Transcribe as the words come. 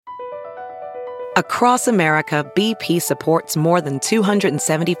Across America, BP supports more than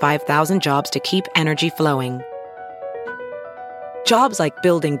 275,000 jobs to keep energy flowing. Jobs like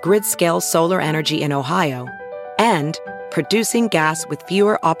building grid-scale solar energy in Ohio and producing gas with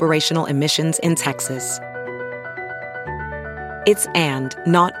fewer operational emissions in Texas. It's and,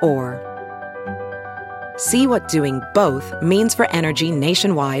 not or. See what doing both means for energy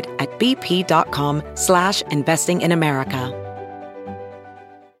nationwide at bp.com/investing in America.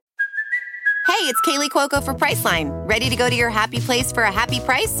 Hey, it's Kaylee Cuoco for Priceline. Ready to go to your happy place for a happy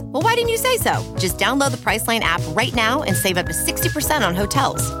price? Well, why didn't you say so? Just download the Priceline app right now and save up to 60% on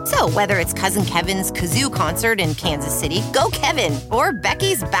hotels. So whether it's Cousin Kevin's Kazoo Concert in Kansas City, go Kevin, or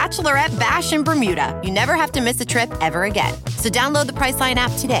Becky's Bachelorette Bash in Bermuda, you never have to miss a trip ever again. So download the Priceline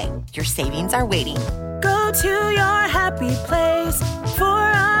app today. Your savings are waiting. Go to your happy place for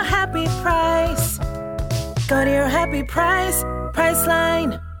a happy price. Go to your happy price,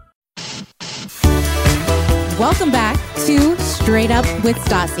 Priceline. Welcome back to Straight Up with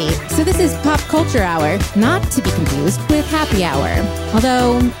Stassi. So this is Pop Culture Hour, not to be confused with Happy Hour.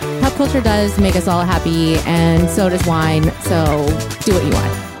 Although pop culture does make us all happy, and so does wine, so do what you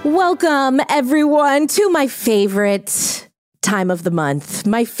want. Welcome, everyone, to my favorite time of the month,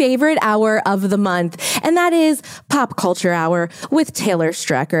 my favorite hour of the month, and that is Pop Culture Hour with Taylor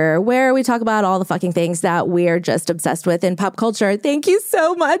Strecker, where we talk about all the fucking things that we're just obsessed with in pop culture. Thank you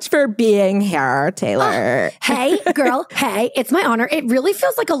so much for being here, Taylor. Hey, girl. Hey, it's my honor. It really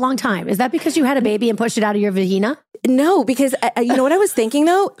feels like a long time. Is that because you had a baby and pushed it out of your vagina? No, because you know what I was thinking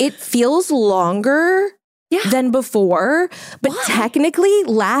though? It feels longer than before, but technically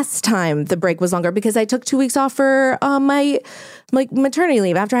last time the break was longer because I took 2 weeks off for my maternity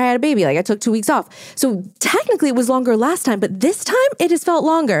leave after I had a baby. Like I took 2 weeks off. So technically it was longer last time, but this time it has felt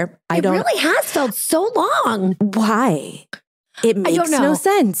longer. It really has felt so long. Why? It makes no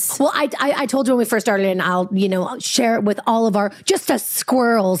sense. Well, I told you when we first started, and I'll share it with all of our just us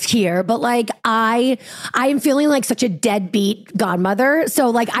squirrels here. But like I am feeling like such a deadbeat godmother. So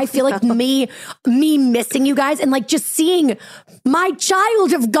like I feel like me missing you guys and like just seeing my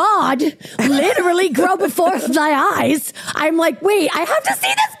child of God literally grow before my eyes. I'm like, wait, I have to see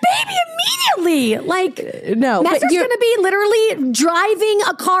this baby immediately. Like no, Nestor's going to be literally driving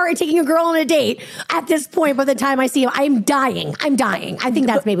a car and taking a girl on a date at this point. By the time I see him, I'm dying. I think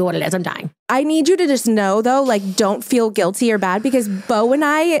that's maybe what it is. I'm dying. I need you to just know, though, like, don't feel guilty or bad because Bo and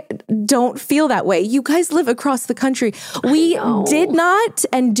I don't feel that way. You guys live across the country. We did not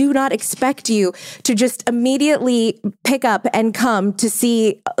and do not expect you to just immediately pick up and come to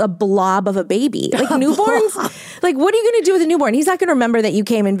see a blob of a baby. Like newborns, like, what are you going to do with a newborn? He's not going to remember that you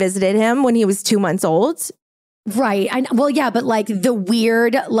came and visited him when he was 2 months old. Right. Well, yeah, but like the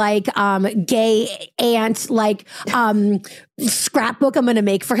weird, like, gay aunt, like, scrapbook I'm going to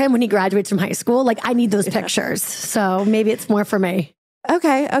make for him when he graduates from high school. Like, I need those pictures. So maybe it's more for me.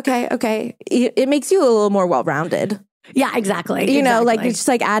 Okay. It makes you a little more well-rounded. Yeah, exactly. You know, like, just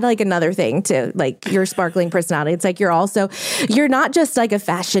like add like another thing to like your sparkling personality. It's like you're not just like a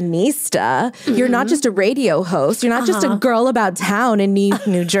fashionista. Mm-hmm. You're not just a radio host. You're not just a girl about town in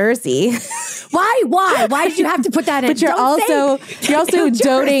New Jersey. Why? Why did you have to put that in? But you're also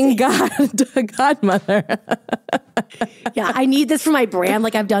doting godmother. Yeah, I need this for my brand.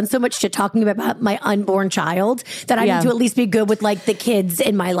 Like I've done so much shit talking about my unborn child that I need to at least be good with like the kids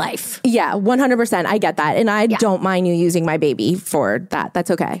in my life. Yeah, 100%. I get that. And I don't mind you using my baby for that. That's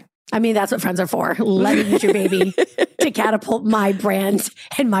okay. I mean, that's what friends are for. Let me use your baby to catapult my brand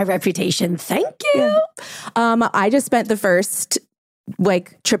and my reputation. Thank you. Yeah. I just spent the first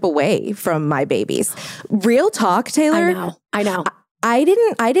trip away from my babies. Real talk, Taylor. I know. I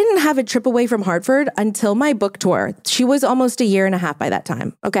didn't have a trip away from Hartford until my book tour. She was almost a year and a half by that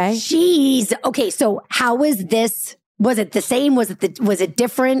time. Okay. Jeez. Okay. So how was this? Was it the same? Was it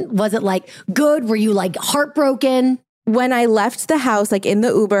different? Was it like good? Were you like heartbroken? When I left the house, like in the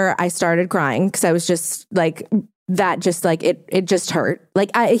Uber, I started crying because I was just like, that just like, it just hurt. Like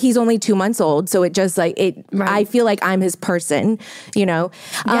he's only 2 months old. So it just like, I feel like I'm his person, you know?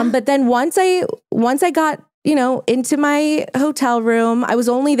 Yeah. But then once I got, into my hotel room, I was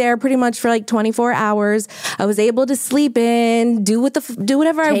only there pretty much for like 24 hours. I was able to sleep in, do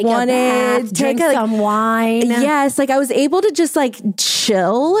whatever I wanted, drink some wine. Yes. Like I was able to just like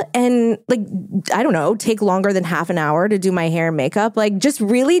chill and like, I don't know, take longer than half an hour to do my hair and makeup. Like just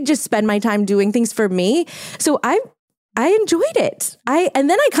really just spend my time doing things for me. So I enjoyed it. And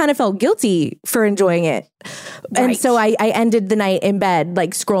then I kind of felt guilty for enjoying it. And Right. so I ended the night in bed,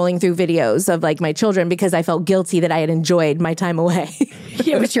 like scrolling through videos of like my children because I felt guilty that I had enjoyed my time away.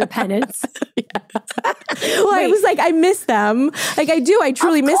 It was your penance. Well, I was like, I miss them. Like I do. I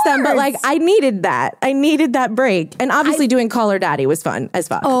truly miss them. But like I needed that. I needed that break. And obviously doing Call Her Daddy was fun as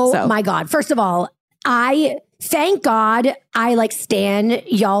fuck. Oh my God. First of all, thank God I like stan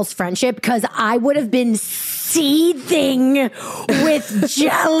y'all's friendship because I would have been seething with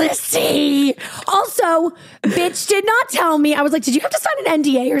jealousy. Also, bitch did not tell me. I was like, did you have to sign an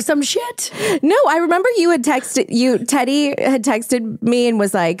NDA or some shit? No, I remember Teddy had texted me and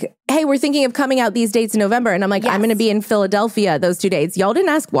was like, hey, we're thinking of coming out these dates in November. And I'm like, Yes. I'm going to be in Philadelphia those 2 days. Y'all didn't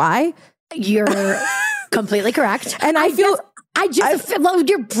ask why? You're completely correct. And I feel... well,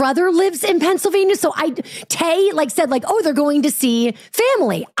 your brother lives in Pennsylvania. So Tay like said like, oh, they're going to see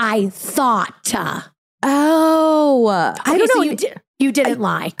family. I thought. I don't know. So you didn't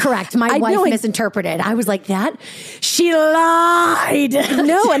lie. Correct. My wife misinterpreted. I was like that. She lied.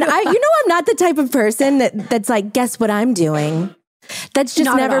 No, and I'm not the type of person that's like, guess what I'm doing? That's just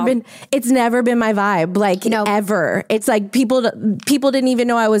it's never been my vibe, like ever. It's like people didn't even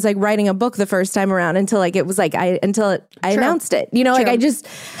know I was like writing a book the first time around until like it was like I announced it. Like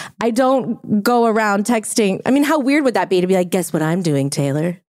I don't go around texting. I mean, how weird would that be to be like, guess what I'm doing,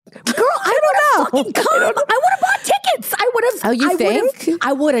 Taylor? Girl, I don't know. I would have bought tickets. I would have. Oh, you think?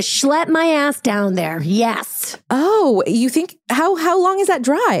 I would have schlepped my ass down there. Yes. Oh, you think? How long is that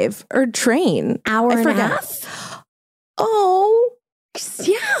drive or train? Hour and a half. Oh,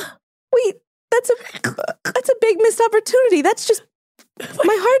 yeah. Wait, that's a big missed opportunity. That's just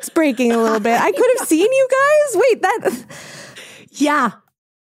my heart's breaking a little bit. I could have seen you guys. Wait, Yeah.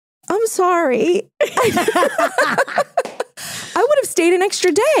 I'm sorry. I would have stayed an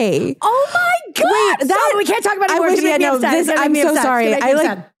extra day. Oh my God! Wait, we can't talk about it. I'm so sorry.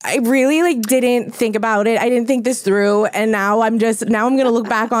 I really didn't think about it. I didn't think this through, and now I'm gonna look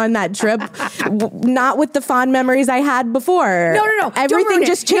back on that trip, not with the fond memories I had before. No. Everything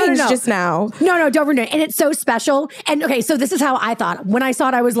just changed just now. No, don't ruin it. And it's so special. And okay, so this is how I thought. When I saw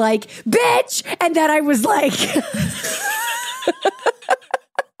it, I was like, "Bitch," and then I was like,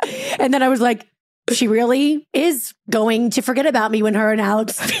 and then I was like, she really is going to forget about me when her and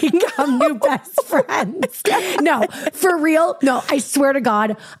Alex become new best friends. No, for real. No, I swear to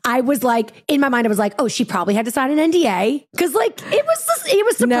God, I was like, in my mind, I was like, oh, she probably had to sign an NDA. Because it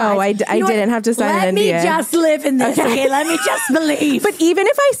was surprise. No, I didn't have to sign an NDA. Let me just live in this. Okay, let me just believe. But even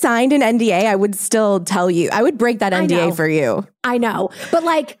if I signed an NDA, I would still tell you. I would break that NDA for you. I know. But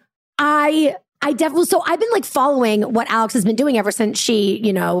I definitely, so I've been following what Alex has been doing ever since she,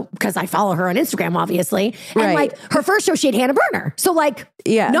 because I follow her on Instagram, obviously. And her first show, she had Hannah Berner. So not Alex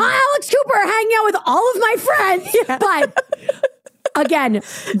Cooper hanging out with all of my friends. Yeah. But again,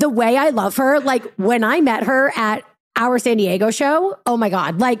 the way I love her, when I met her at our San Diego show, oh my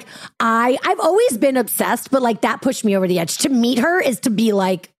God. I've always been obsessed, but that pushed me over the edge. To meet her is to be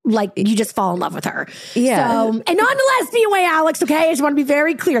you just fall in love with her. Yeah. So, and not in a lesbian way, Alex, okay? I just want to be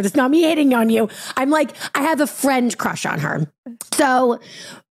very clear. That's not me hating on you. I'm I have a friend crush on her. So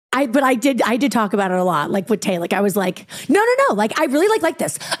I did talk about it a lot, with Tay. I was like, no. I really like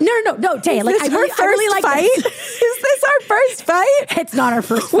this. No, Tay. I really like fight? This. Is this our first fight? It's not our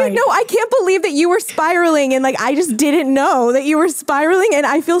first fight. Wait, no, I can't believe that you were spiraling and I just didn't know that you were spiraling and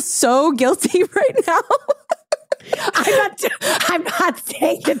I feel so guilty right now. I'm not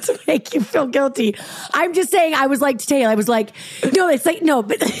saying it to make you feel guilty. I'm just saying I was to Tay, I was like, no, it's no,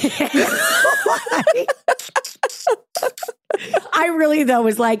 but I really though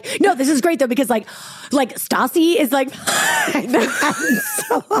was no, this is great though because Stassi is so,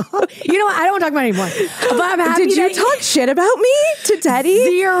 you know what? I don't want to talk about it anymore. But I'm happy. Did you talk shit about me to Teddy?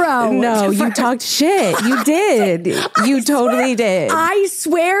 Zero. No, you talked shit. You did. You totally did. I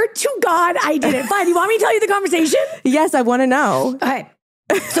swear to God, I didn't. Fine. You want me to tell you the conversation? Yes, I want to know. Okay.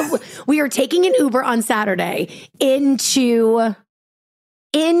 So we were taking an Uber on Saturday into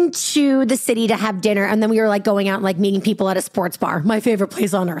the city to have dinner. And then we were going out and meeting people at a sports bar, my favorite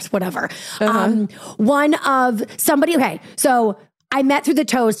place on earth, whatever. Okay. So I met through the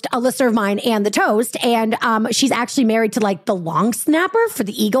Toast, a listener of mine and the Toast. And she's actually married to the long snapper for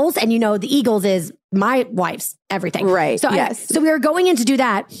the Eagles. And the Eagles is my wife's everything. Right. So, yes. So we were going in to do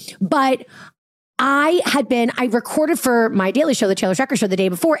that. But I recorded for my daily show, the Taylor Strecker Show, the day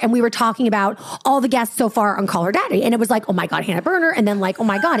before, and we were talking about all the guests so far on Call Her Daddy. And it was oh my God, Hannah Berner. And then oh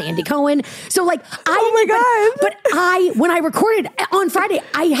my God, Andy Cohen. So oh my God. But when I recorded on Friday,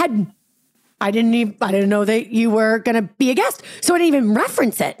 I didn't know that you were going to be a guest. So I didn't even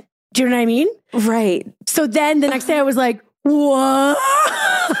reference it. Do you know what I mean? Right. So then the next day I was like, what?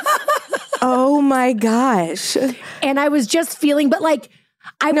 Oh my gosh. And I was just feeling, but like,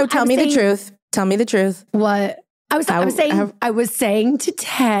 tell me the truth. Tell me the truth. What? I was saying to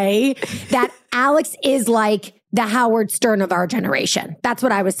Tay that Alex is like the Howard Stern of our generation. That's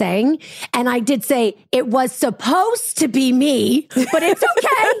what I was saying. And I did say it was supposed to be me, but it's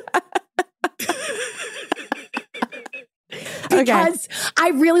okay. Because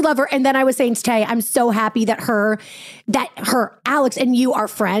I really love her. And then I was saying to Tay, I'm so happy that her, Alex and you are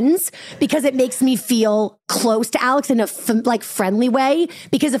friends, because it makes me feel close to Alex in a friendly way.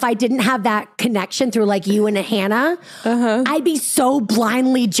 Because if I didn't have that connection through like you and Hannah, I'd be so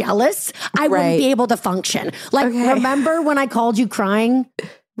blindly jealous. I wouldn't be able to function. Like, remember when I called you crying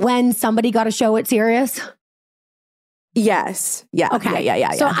when somebody got a show at Sirius? Yes. Yeah. Okay.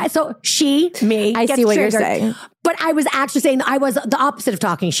 Yeah. So me. I see what you're saying. But I was actually saying I was the opposite of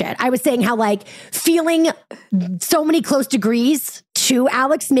talking shit. I was saying how like feeling so many close degrees to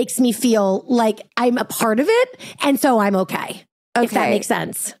Alex makes me feel like I'm a part of it. And so I'm okay. If that makes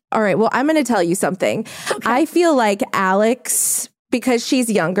sense. All right. Well, I'm going to tell you something. Okay. I feel like Alex, because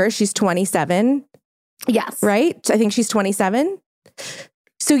she's younger, she's 27. Yes. Right? I think she's 27.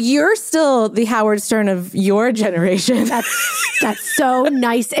 So you're still the Howard Stern of your generation. That's so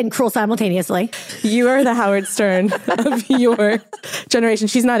nice and cruel simultaneously. You are the Howard Stern of your generation.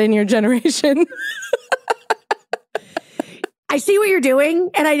 She's not in your generation. I see what you're doing,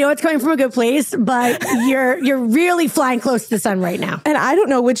 and I know it's coming from a good place, but you're really flying close to the sun right now. And I don't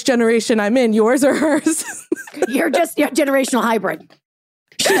know which generation I'm in, yours or hers. You're generational hybrid.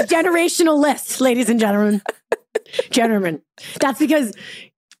 She's generational list, ladies and gentlemen. That's because...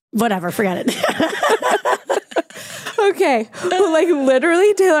 Whatever, forget it. Okay. Well, like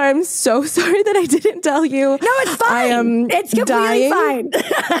literally, Taylor, I'm so sorry that I didn't tell you. No, it's fine. I am It's completely fine.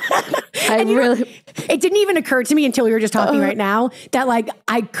 It didn't even occur to me until we were just talking right now that like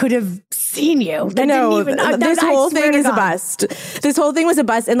I could have seen you. This whole thing is a bust. This whole thing was a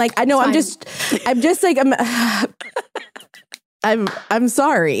bust. And like, I know I'm just like, I'm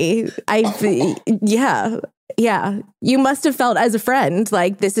sorry. Yeah. You must have felt as a friend,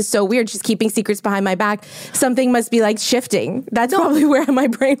 like, this is so weird. She's keeping secrets behind my back. Something must be like shifting. That's probably where my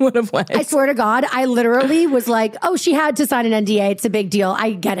brain would have went. I swear to God, I literally was like, oh, she had to sign an NDA. It's a big deal.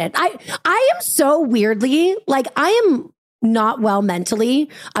 I get it. I am so weirdly, like, I am not well mentally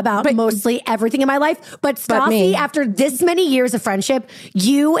about mostly everything in my life. But Stassi, after this many years of friendship,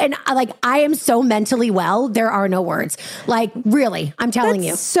 you and like, I am so mentally well. There are no words. Like, really, I'm telling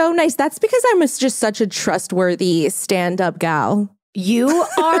you. So nice. That's because I'm just such a trustworthy stand-up gal. You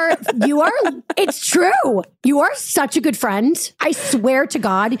are, it's true. You are such a good friend. I swear to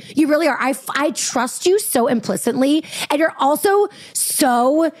God, you really are. I trust you so implicitly. And you're also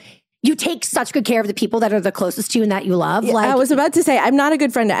you take such good care of the people that are the closest to you and that you love. Yeah, I was about to say, I'm not a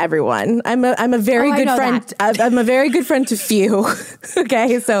good friend to everyone. I'm a very good friend. I'm a very good friend to few.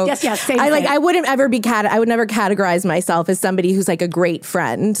 Okay, so yes, same I wouldn't ever I would never categorize myself as somebody who's like a great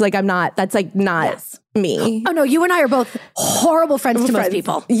friend. Like I'm not. That's like not me. Oh no, you and I are both horrible friends to most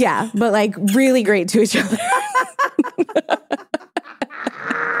people. Yeah, but like really great to each other.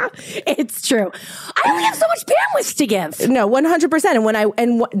 It's true. I only have so much bandwidth to give. No, 100%.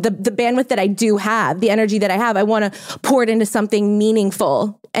 And the bandwidth that I do have, the energy that I have, I want to pour it into something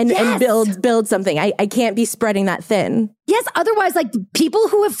meaningful and build something. I can't be spreading that thin. Yes. Otherwise, like people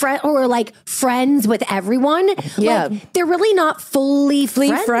who have are like friends with everyone, like, they're really not fully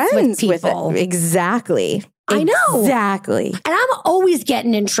friends with people. Exactly. I know. Exactly. And I'm always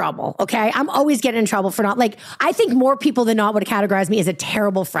getting in trouble, okay? I'm always getting in trouble for not, like, I think more people than not would categorize me as a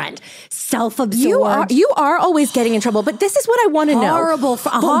terrible friend. Self-absorbed. You are always getting in trouble, but this is what I want to know. Horrible.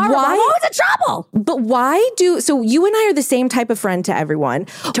 I'm always in trouble. But so you and I are the same type of friend to everyone.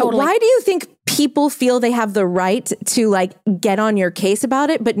 Totally. Why do you think people feel they have the right to like get on your case about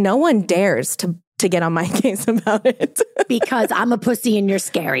it, but no one dares to get on my case about it? Because I'm a pussy and you're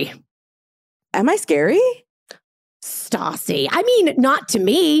scary. Am I scary? Stassi. I mean, not to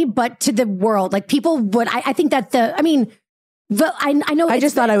me, but to the world. Like people would, I think that I know. I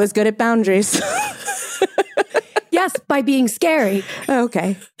just thought I was good at boundaries. Yes, by being scary.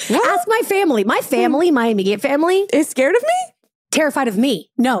 Okay. What? Ask my family. My family, my immediate family. Is scared of me? Terrified of me.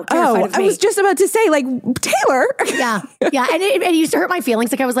 No, terrified of me. I was just about to say, like, Taylor. Yeah. And it used to hurt my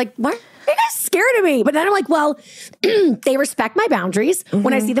feelings. Like I was like, what? Are you guys scared of me? But then I'm like, well, they respect my boundaries. Mm-hmm.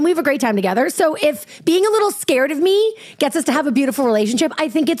 When I see them, we have a great time together. So if being a little scared of me gets us to have a beautiful relationship, I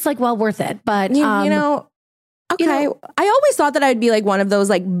think it's like well worth it. But you know, okay. I always thought that I'd be like one of those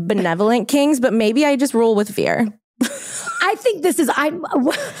like benevolent kings, but maybe I just rule with fear. I think this is,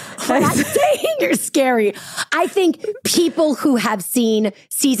 when I'm saying you're scary, I think people who have seen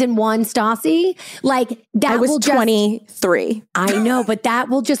season 1, Stassi, like that I was will 23. I know, but that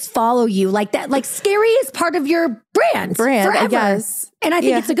will just follow you like that. Like scary is part of your brand forever. I guess. And I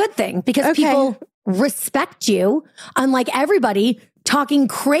think it's a good thing because people respect you, unlike everybody talking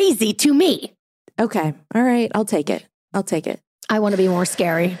crazy to me. Okay. All right. I'll take it. I want to be more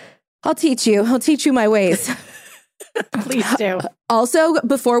scary. I'll teach you my ways. Please do. Also,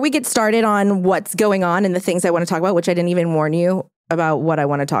 before we get started on what's going on and the things I want to talk about, which I didn't even warn you about what I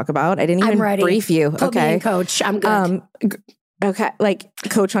want to talk about. I didn't even brief you. Put me in, coach. I'm good. Okay. Like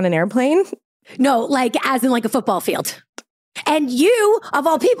coach on an airplane? No, like as in like a football field. And you, of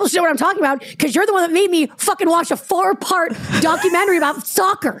all people, should know what I'm talking about because you're the one that made me fucking watch a 4-part documentary about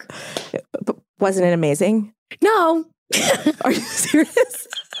soccer. Wasn't it amazing? No. Are you serious?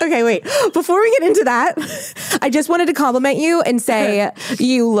 Okay, wait. Before we get into that, I just wanted to compliment you and say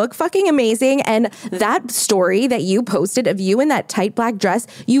you look fucking amazing. And that story that you posted of you in that tight black dress,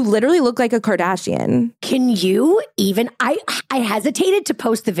 you literally look like a Kardashian. Can you even? I hesitated to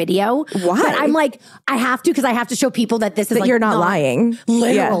post the video. Why? But I'm like, I have to because I have to show people that this is that like you're not lying.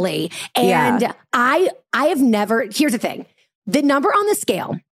 Literally. Yeah. And I have never, here's the thing. The number on the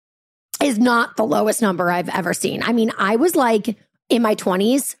scale is not the lowest number I've ever seen. I mean, I was like in my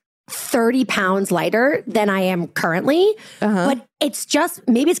 20s, 30 pounds lighter than I am currently. But it's just,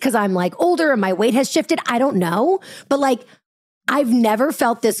 maybe it's because I'm like older and my weight has shifted. I don't know. But like, I've never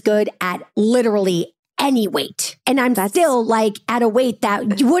felt this good at literally any weight. And I'm still like at a weight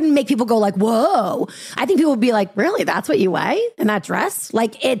that you wouldn't make people go like, whoa. I think people would be like, really? That's what you weigh in that dress?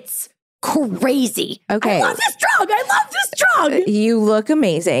 Like, it's crazy. Okay. I love this drug. You look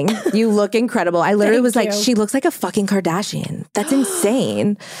amazing. You look incredible. I literally was like, she looks like a fucking Kardashian. That's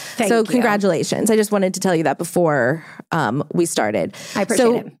insane. So congratulations. I just wanted to tell you that before we started. I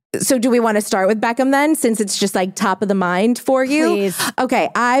appreciate it. So do we want to start with Beckham then, since it's just like top of the mind for you? Please. Okay.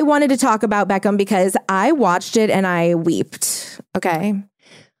 I wanted to talk about Beckham because I watched it and I weeped. Okay.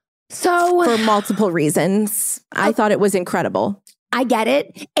 So for multiple reasons. I thought it was incredible. I get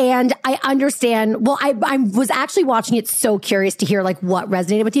it. And I understand. Well, I was actually watching it so curious to hear like what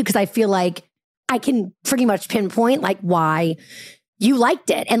resonated with you because I feel like I can pretty much pinpoint like why you liked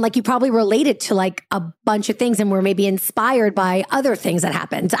it. And like you probably related to like a bunch of things and were maybe inspired by other things that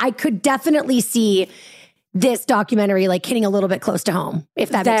happened. I could definitely see this documentary like hitting a little bit close to home,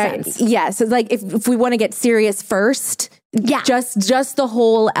 if that makes sense. Yeah. So like if we want to get serious first, just the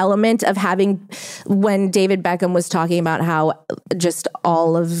whole element of having, when David Beckham was talking about how just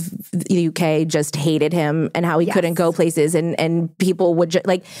all of the UK just hated him and how he couldn't go places and people would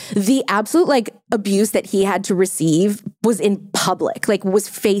like the absolute like abuse that he had to receive was in public, like was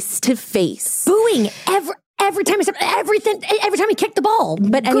face to face. Booing every time he kicked the ball.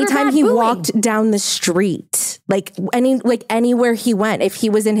 But anytime he walked down the street, like anywhere he went, if he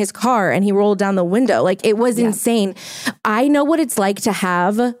was in his car and he rolled down the window, like it was insane. I know what it's like to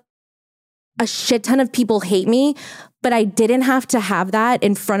have a shit ton of people hate me, but I didn't have to have that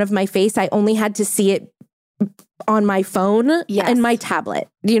in front of my face. I only had to see it on my phone and my tablet.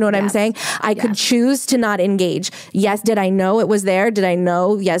 Do you know what I'm saying? I could choose to not engage. Yes, did I know it was there? Did I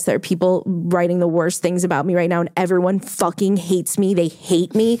know? Yes, there are people writing the worst things about me right now and everyone fucking hates me. They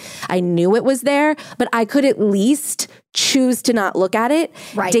hate me. I knew it was there, but I could at least choose to not look at it.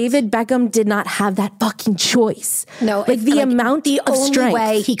 Right. David Beckham did not have that fucking choice. No, like the amount of strength. The only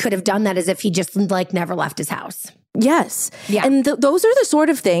way he could have done that is if he just like never left his house. Yes. Yeah. And those are the sort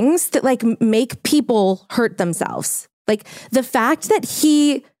of things that like make people hurt themselves. Like the fact that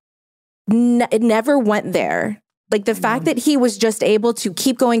he never went there, like the fact that he was just able to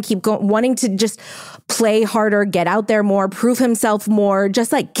keep going, wanting to just play harder, get out there more, prove himself more,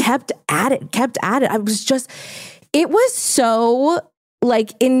 just like kept at it. It was so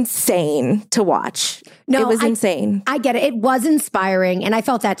like insane to watch. No, it was insane. I get it. It was inspiring. And I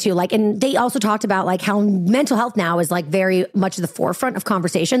felt that too. Like, and they also talked about like how mental health now is like very much at the forefront of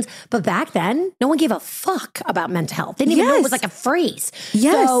conversations. But back then, no one gave a fuck about mental health. They didn't even know it was like a phrase.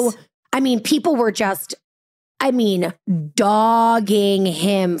 Yes. So, I mean, people were just, dogging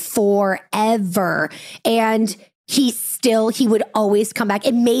him forever. And he would always come back.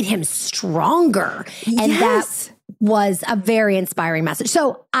 It made him stronger. And that was a very inspiring message.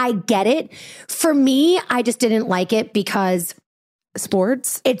 So I get it. For me, I just didn't like it because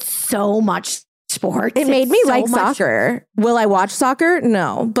sports. It's so much sports. It made me like soccer. Will I watch soccer?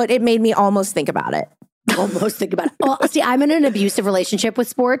 No, but it made me almost think about it. almost think about it. Well, see, I'm in an abusive relationship with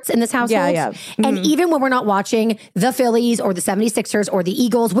sports in this household. Yeah. Mm-hmm. And even when we're not watching the Phillies or the 76ers or the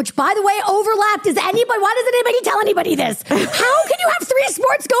Eagles, which by the way, overlap. Why doesn't anybody tell anybody this? How can you have 3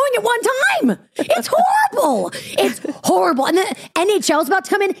 sports going at one time? It's horrible. It's horrible. And the NHL's about to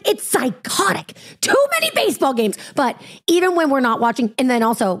come in. It's psychotic. Too many baseball games. But even when we're not watching, and then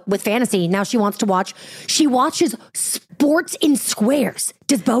also with fantasy, now she watches sports in squares.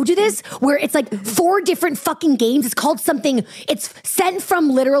 Does Bo do this? Where it's like 4 different fucking games. It's called something. It's sent from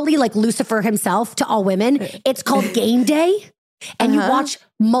literally like Lucifer himself to all women. It's called Game Day. And you watch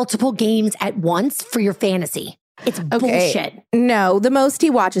multiple games at once for your fantasy. It's bullshit. No, the most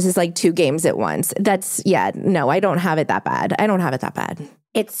he watches is like 2 games at once. No, I don't have it that bad.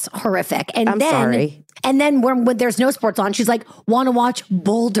 It's horrific. And I'm sorry. And then when there's no sports on, she's like, want to watch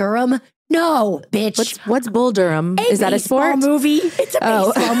Bull Durham? No, bitch. What's Bull Durham? Is that a sport? Movie? It's a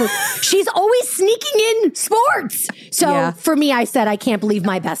baseball movie. She's always sneaking in sports. So for me, I said, I can't believe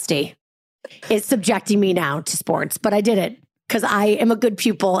my bestie is subjecting me now to sports, but I did it. Because I am a good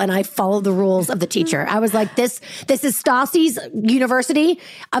pupil and I follow the rules of the teacher. I was like, this is Stassi's University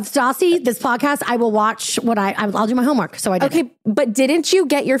of Stassi, this podcast. I will watch I'll do my homework. So I did. Okay, but didn't you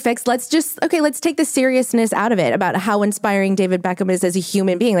get your fix? Let's take the seriousness out of it about how inspiring David Beckham is as a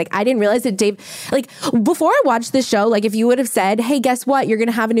human being. Like, I didn't realize that before I watched this show, like if you would have said, hey, guess what? You're going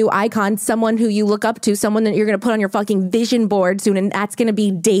to have a new icon, someone who you look up to, someone that you're going to put on your fucking vision board soon. And that's going to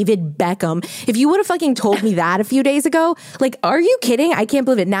be David Beckham. If you would have fucking told me that a few days ago, like, are you kidding? I can't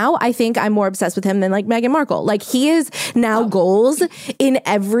believe it. Now I think I'm more obsessed with him than like Meghan Markle. Like he is now goals in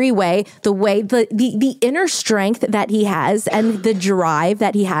every way. The way the inner strength that he has and the drive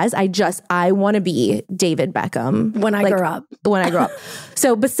that he has. I want to be David Beckham when I grow up.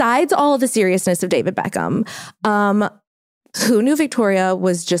 So besides all of the seriousness of David Beckham, who knew Victoria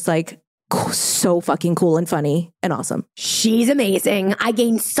was just like so fucking cool and funny and awesome. She's amazing. I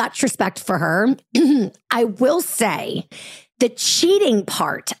gained such respect for her. I will say the cheating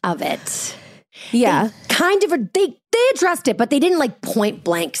part of it. Yeah. They addressed it, but they didn't like point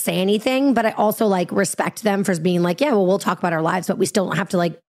blank say anything. But I also like respect them for being like, yeah, well, we'll talk about our lives, but we still don't have to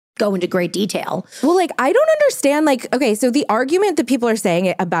like go into great detail. Well, like, I don't understand, like, okay, so the argument that people are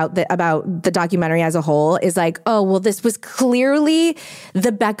saying about the documentary as a whole is like, oh, well, this was clearly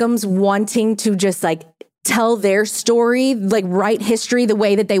the Beckhams wanting to just like tell their story, like write history the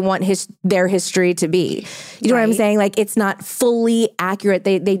way that they want their history to be. You know what I'm saying? Like, it's not fully accurate.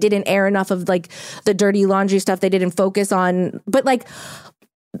 They didn't air enough of like the dirty laundry stuff. They didn't focus on, but like,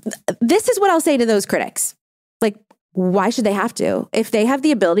 this is what I'll say to those critics. Like, why should they have to? If they have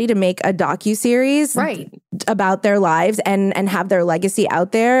the ability to make a docuseries about their lives and have their legacy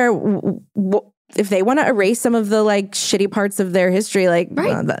out there, if they want to erase some of the like shitty parts of their history, like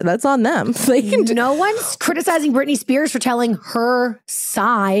that's on them. No one's criticizing Britney Spears for telling her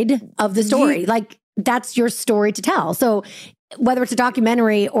side of the story. Like that's your story to tell. So whether it's a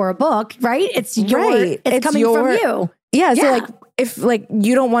documentary or a book, right? It's coming from you. Yeah. So like, if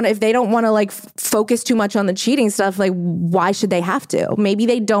they don't want to like focus too much on the cheating stuff, like why should they have to? Maybe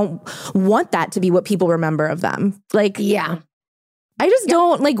they don't want that to be what people remember of them. Like, yeah. I just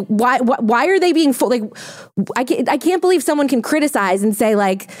don't like why are they being I can't believe someone can criticize and say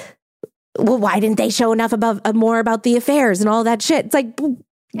like, well, why didn't they show enough more about the affairs and all that shit? It's like,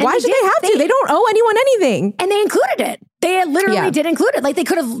 why should they have to? They don't owe anyone anything. And they included it. They literally did include it. Like they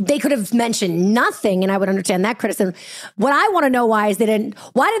could have mentioned nothing and I would understand that criticism. What I want to know why did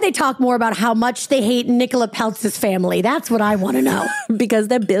they talk more about how much they hate Nicola Peltz's family? That's what I want to know. Because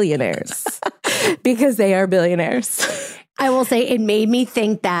they're billionaires. Because they are billionaires. I will say it made me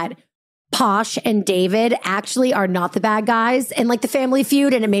think that Posh and David actually are not the bad guys in like the Family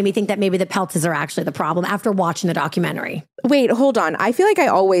Feud. And it made me think that maybe the Peltzes are actually the problem after watching the documentary. Wait, hold on. I feel like I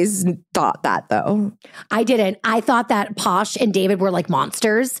always thought that though. I didn't. I thought that Posh and David were like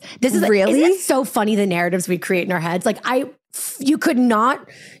monsters. This is really isn't it so funny the narratives we create in our heads. Like you could not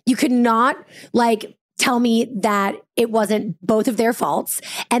like tell me that it wasn't both of their faults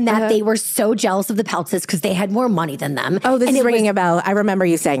and that they were so jealous of the Peltzes because they had more money than them. Oh, this is ringing a bell. I remember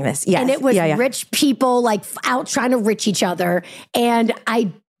you saying this. Yes. And it was rich people like out trying to rich each other. And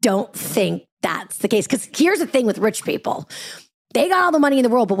I don't think that's the case. Because here's the thing with rich people. They got all the money in the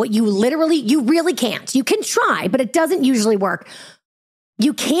world, but what you really can't. You can try, but it doesn't usually work.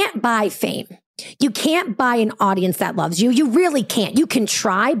 You can't buy fame. You can't buy an audience that loves you. You really can't. You can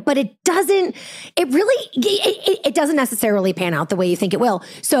try, but it doesn't necessarily pan out the way you think it will.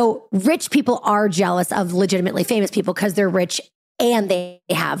 So rich people are jealous of legitimately famous people because they're rich and they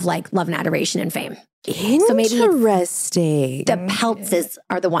have like love and adoration and fame. Interesting. So maybe the Peltzes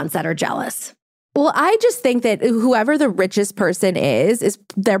are the ones that are jealous. Well, I just think that whoever the richest person is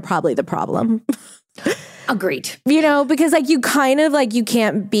they're probably the problem. Agreed. You know, because like you kind of like you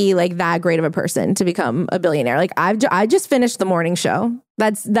can't be like that great of a person to become a billionaire. Like I just finished the morning show.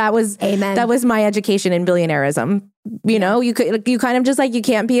 That was Amen. That was my education in billionaireism. You know, you kind of just like you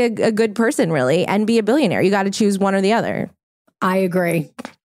can't be a good person really and be a billionaire. You got to choose one or the other. I agree.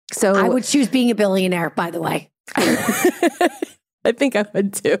 So I would choose being a billionaire, by the way. I think I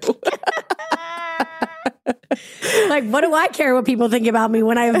would too. Like, what do I care what people think about me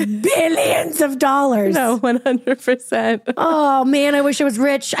when I have billions of dollars? No, 100%. Oh, man, I wish I was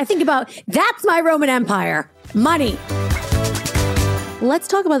rich. I think about, that's my Roman Empire. Money. Let's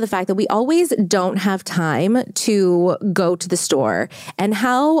talk about the fact that we always don't have time to go to the store. And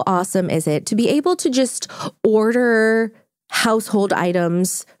how awesome is it to be able to just order household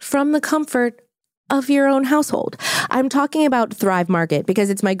items from the comfort of your own household. I'm talking about Thrive Market because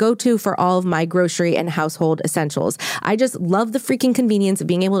it's my go-to for all of my grocery and household essentials. I just love the freaking convenience of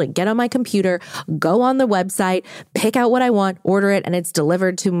being able to get on my computer, go on the website, pick out what I want, order it, and it's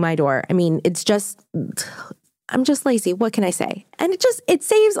delivered to my door. I mean, it's just, I'm just lazy. What can I say? And it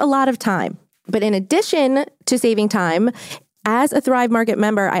saves a lot of time. But in addition to saving time, as a Thrive Market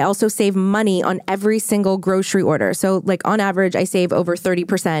member, I also save money on every single grocery order. So like on average, I save over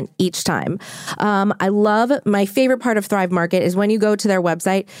 30% each time. I love, my favorite part of Thrive Market is when you go to their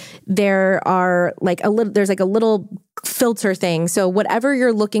website, there's like a little filter thing. So whatever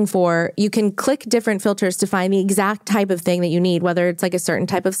you're looking for, you can click different filters to find the exact type of thing that you need, whether it's like a certain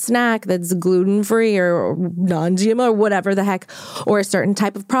type of snack that's gluten-free or non-GMO or whatever the heck, or a certain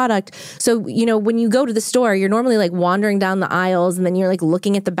type of product. So, you know, when you go to the store, you're normally like wandering down the aisles and then you're like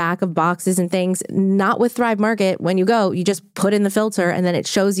looking at the back of boxes and things. Not with Thrive Market. When you go, you just put in the filter and then it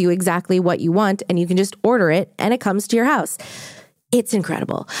shows you exactly what you want and you can just order it and it comes to your house. It's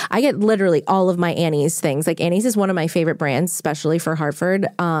incredible. I get literally all of my Annie's things. Like Annie's is one of my favorite brands, especially for Hartford.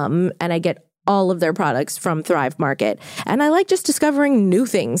 And I get all of their products from Thrive Market. And I like just discovering new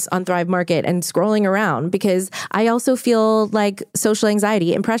things on Thrive Market and scrolling around because I also feel like social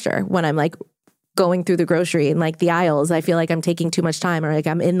anxiety and pressure when I'm like going through the grocery and like the aisles. I feel like I'm taking too much time or like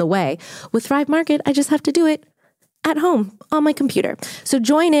I'm in the way. With Thrive Market, I just have to do it at home on my computer. So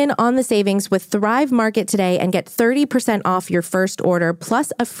join in on the savings with Thrive Market today and get 30% off your first order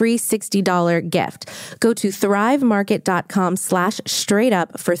plus a free $60 gift. Go to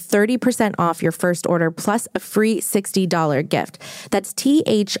thrivemarket.com/straight-up for 30% off your first order plus a free $60 gift. That's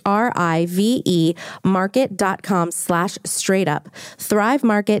THRIVE market.com/straight-up.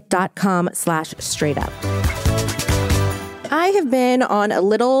 thrivemarket.com/straight-up. I have been on a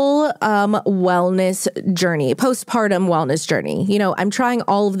little wellness journey, postpartum wellness journey. You know, I'm trying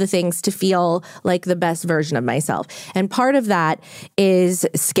all of the things to feel like the best version of myself. And part of that is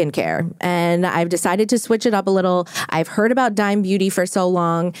skincare. And I've decided to switch it up a little. I've heard about Dime Beauty for so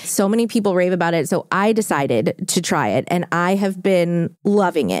long. So many people rave about it. So I decided to try it and I have been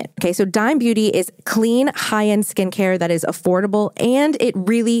loving it. Okay, so Dime Beauty is clean, high-end skincare that is affordable and it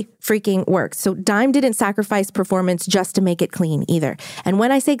really freaking works. So Dime didn't sacrifice performance just to make it clean either. And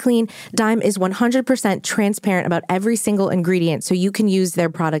when I say clean, Dime is 100% transparent about every single ingredient so you can use their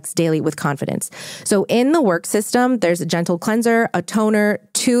products daily with confidence. So in the work system, there's a gentle cleanser, a toner,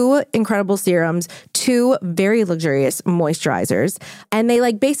 2 incredible serums, 2 very luxurious moisturizers. And they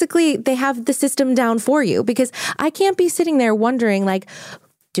they have the system down for you because I can't be sitting there wondering like,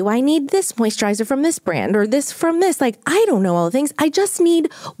 do I need this moisturizer from this brand or this from this? Like, I don't know all the things. I just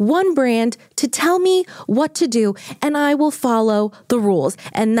need one brand to tell me what to do and I will follow the rules.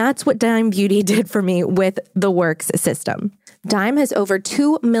 And that's what Dime Beauty did for me with the Works system. Dime has over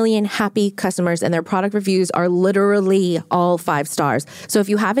 2 million happy customers and their product reviews are literally all 5 stars. So if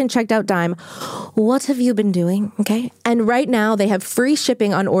you haven't checked out Dime, what have you been doing? Okay. And right now they have free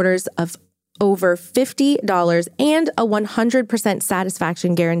shipping on orders of over $50 and a 100%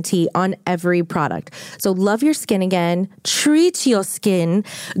 satisfaction guarantee on every product. So love your skin again. Treat your skin.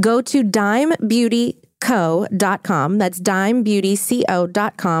 Go to dimebeautyco.com. That's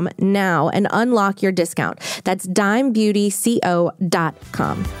dimebeautyco.com now and unlock your discount. That's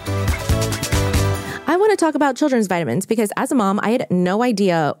dimebeautyco.com. I want to talk about children's vitamins because as a mom, I had no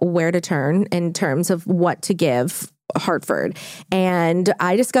idea where to turn in terms of what to give Hartford. And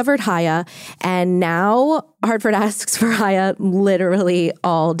I discovered Haya and now Hartford asks for Haya literally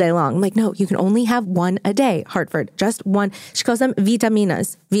all day long. I'm like, no, you can only have one a day, Hartford, just one. She calls them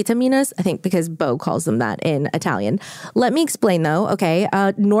vitaminas. Vitaminas, I think because Bo calls them that in Italian. Let me explain though, okay?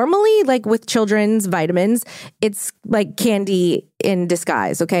 Normally, like with children's vitamins, it's like candy in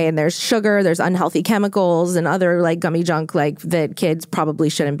disguise. Okay. And there's sugar, there's unhealthy chemicals and other like gummy junk like that kids probably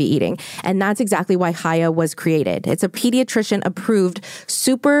shouldn't be eating. And that's exactly why Haya was created. It's a pediatrician approved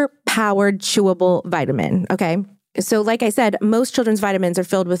super powered chewable vitamin. Okay. So like I said, most children's vitamins are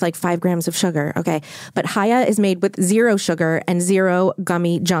filled with like 5 grams of sugar, okay? But Haya is made with 0 sugar and 0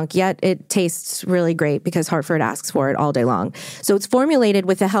 gummy junk, yet it tastes really great because Hartford asks for it all day long. So it's formulated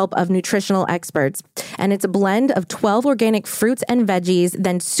with the help of nutritional experts, and it's a blend of 12 organic fruits and veggies,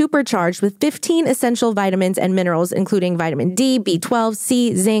 then supercharged with 15 essential vitamins and minerals, including vitamin D, B12,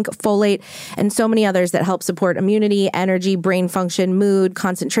 C, zinc, folate, and so many others that help support immunity, energy, brain function, mood,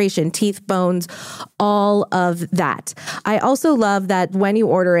 concentration, teeth, bones, all of that. I also love that when you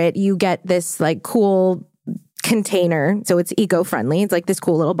order it, you get this like cool container. So it's eco-friendly. It's like this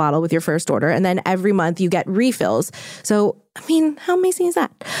cool little bottle with your first order. And then every month you get refills. So, I mean, how amazing is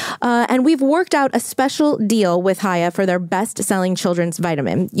that? And we've worked out a special deal with Haya for their best-selling children's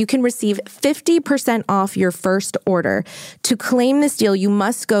vitamin. You can receive 50% off your first order. To claim this deal, you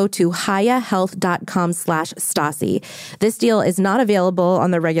must go to hayahealth.com/Stassi. This deal is not available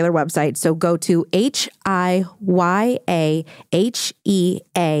on the regular website. So go to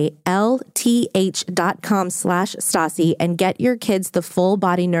HIYAHEALTH.com/Stassi and get your kids the full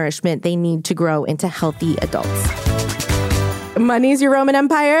body nourishment they need to grow into healthy adults. Money's your Roman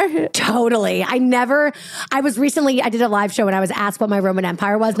Empire? Totally. I did a live show and I was asked what my Roman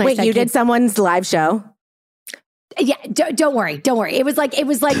Empire was. And Wait, you did someone's live show? Yeah, don't worry. It was like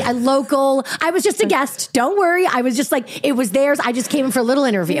a local, I was just a guest. Don't worry. I was just like, it was theirs. I just came in for a little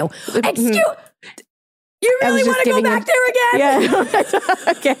interview. Excuse you really want to go back there again? Yeah.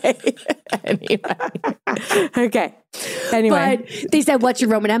 Okay. Okay. Anyway. But they said, what's your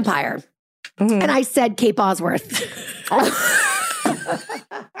Roman Empire? Mm-hmm. And I said Cape Bosworth.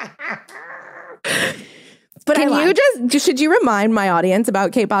 But should you remind my audience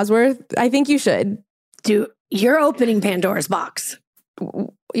about Cape Bosworth? I think you should. You're opening Pandora's box.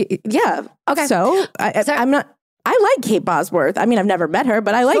 Yeah. Okay. So I like Cape Bosworth. I mean, I've never met her,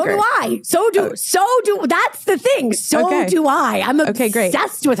 but I like her. So do I. So do. That's the thing. So do I. I'm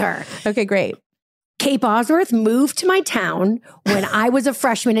obsessed with her. Okay, great. Kate Bosworth moved to my town when I was a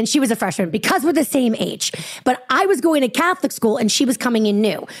freshman and she was a freshman because we're the same age. But I was going to Catholic school and she was coming in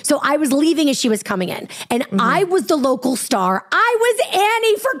new. So I was leaving as she was coming in. And I was the local star. I was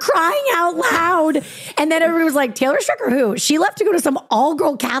Annie for crying out loud. And then everyone was like, Taylor Stricker, who? She left to go to some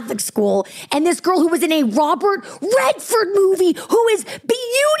all-girl Catholic school. And this girl who was in a Robert Redford movie, who is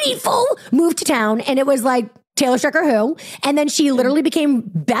beautiful, moved to town. And it was like, Taylor Stricker who? And then she literally became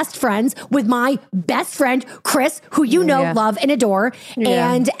best friends with my best friend, Chris, who love and adore.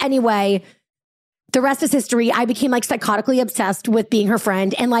 Yeah. And anyway, the rest is history. I became like psychotically obsessed with being her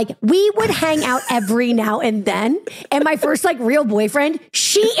friend. And like, we would hang out every now and then. And my first like real boyfriend,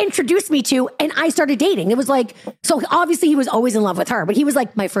 she introduced me to, and I started dating. It was like, so obviously he was always in love with her, but he was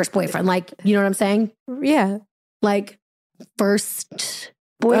like my first boyfriend. Like, you know what I'm saying? Yeah. Like first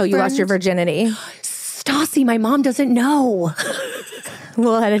boyfriend. Oh, you lost your virginity. Stassi, my mom doesn't know.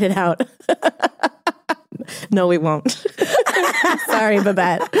 We'll edit it out. No, we won't. Sorry,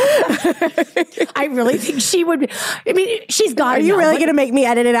 Babette. I really think she would. I mean, she's got. Are you really going to make me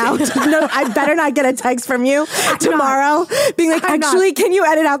edit it out? No, I better not get a text from you tomorrow being like, actually, can you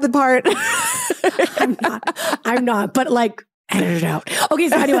edit out the part? I'm not. But like, edit it out. Okay,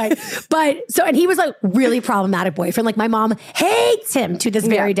 so anyway, and he was like really problematic boyfriend. Like my mom hates him to this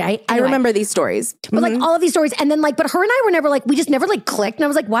very day. Anyway, I remember these stories. But like all of these stories. And then like, but her and I were never like, we just never like clicked. And I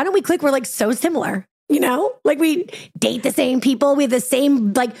was like, why don't we click? We're like so similar. You know, like we date the same people. We have the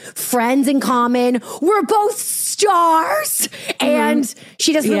same like friends in common. We're both stars. And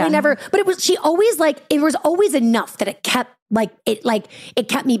she just really never, but it was always enough that it kept it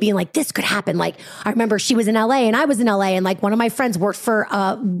kept me being like, this could happen. Like I remember she was in LA and I was in LA and like one of my friends worked for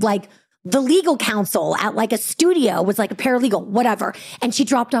like the legal counsel at like a studio, was like a paralegal, whatever. And she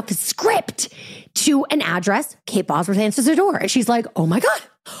dropped off a script to an address. Kate Bosworth answers the door and she's like, oh my God,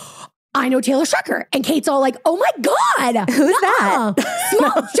 I know Taylor Stricker. And Kate's all like, oh my God. Who's that?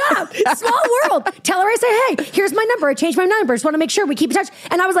 Shut up. Small world. Tell her I say, hey, here's my number. I changed my number. Just want to make sure we keep in touch.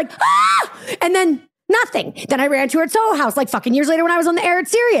 And I was like, ah! And then nothing. Then I ran to her at Soho House like fucking years later when I was on the air at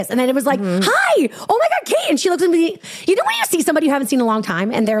Sirius. And then it was like, hi, oh my God, Kate. And she looks at me, you know when you see somebody you haven't seen in a long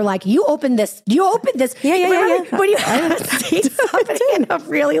time and they're like, you opened this. Yeah. When you haven't seen somebody in a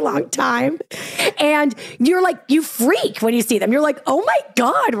really long time and you're like, you freak when you see them. You're like, oh my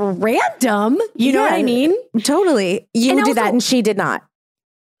God, random. You know what I mean? Totally. You did that and she did not.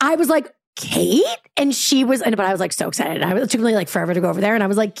 I was like, Kate? And she was, but I was like so excited. It took me like forever to go over there. And I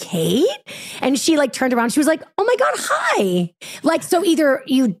was like, Kate? And she like turned around. She was like, oh my God, hi. Like, so either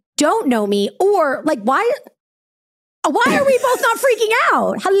you don't know me or like, why are we both not freaking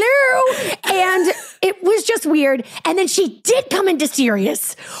out? Hello. And it was just weird. And then she did come into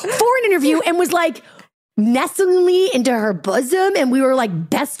Sirius for an interview and was like, nestling me into her bosom, and we were like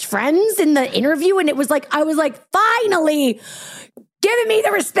best friends in the interview. And it was like, I was like, finally giving me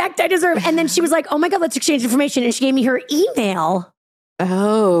the respect I deserve. And then she was like, oh my God, let's exchange information. And she gave me her email.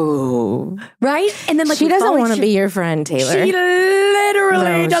 Oh. Right? And then like, she doesn't want to be your friend, Taylor. She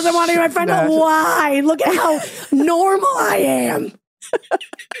literally doesn't want to be my friend. No. Why? Look at how normal I am.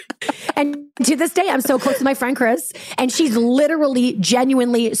 And to this day, I'm so close to my friend Chris, and she's literally,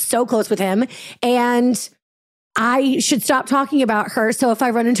 genuinely so close with him. And I should stop talking about her. So if I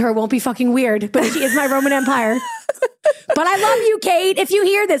run into her, it won't be fucking weird. But she is my Roman Empire. But I love you, Kate. If you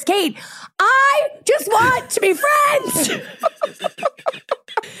hear this, Kate, I just want to be friends.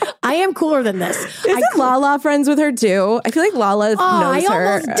 I am cooler than this. Isn't Lala friends with her too? I feel like Lala knows her. I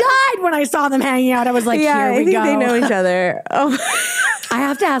almost died when I saw them hanging out. I was like, yeah, here we go. They know each other. Oh. I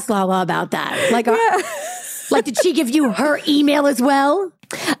have to ask Lala about that. Like, like, did she give you her email as well?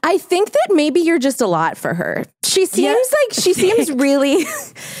 I think that maybe you're just a lot for her. She seems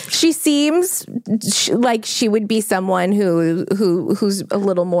like she would be someone who's a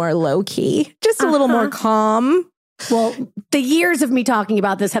little more low key, just a little more calm. Well, the years of me talking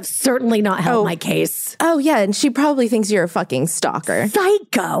about this have certainly not helped my case. Oh, yeah. And she probably thinks you're a fucking stalker.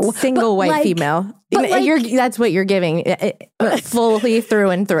 Psycho. Single white female. That's what you're giving fully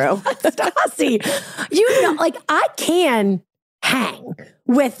through and through. Stassi, you know, like I can hang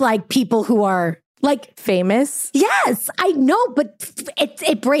with like people who are like famous. Yes, I know, but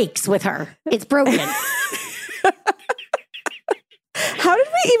it breaks with her. It's broken. How did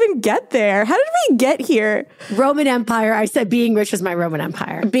we even get there? How did we get here? Roman Empire. I said being rich is my Roman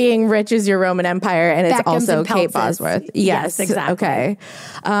Empire. Being rich is your Roman Empire, and it's Beckham's also and Kate Bosworth. Yes, exactly. Okay.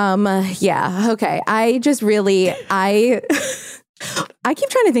 Yeah. Okay. I just really I keep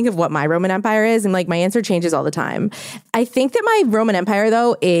trying to think of what my Roman Empire is, and like my answer changes all the time. I think that my Roman Empire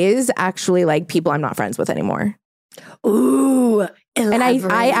though is actually like people I'm not friends with anymore. Ooh. Elaborate.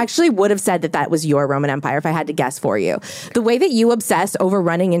 And I actually would have said that was your Roman Empire if I had to guess for you. The way that you obsess over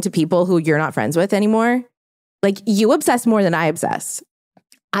running into people who you're not friends with anymore, like you obsess more than I obsess.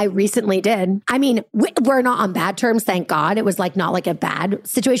 I recently did. I mean, we're not on bad terms, thank God. It was like not like a bad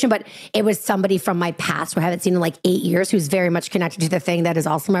situation, but it was somebody from my past who I haven't seen in like 8 years who's very much connected to the thing that is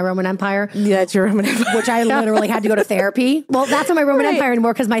also my Roman Empire. Yeah, that's your Roman Empire. Which I literally had to go to therapy. Well, that's not my Roman Empire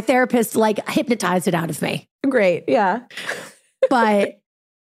anymore because my therapist like hypnotized it out of me. Great. Yeah. But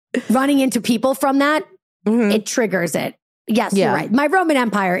running into people from that, it triggers it. Yes, you're right. My Roman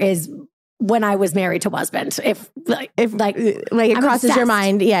Empire is when I was married to husband. If it crosses your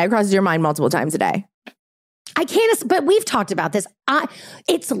mind. Yeah, it crosses your mind multiple times a day. I can't, but we've talked about this.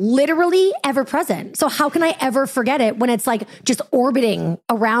 It's literally ever present. So how can I ever forget it when it's like just orbiting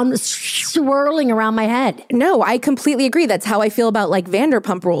around, swirling around my head? No, I completely agree. That's how I feel about like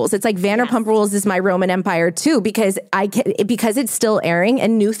Vanderpump Rules. It's like Vanderpump Rules is my Roman Empire too, because because it's still airing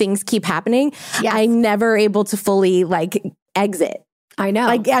and new things keep happening. Yes. I'm never able to fully like exit. I know.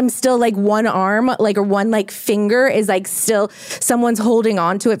 Like I'm still like one arm, like or one like finger is like still someone's holding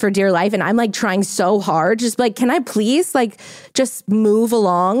on to it for dear life. And I'm like trying so hard. Just like, can I please like just move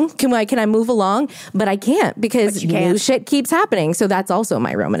along? Can I move along? But I can't because new shit keeps happening. So that's also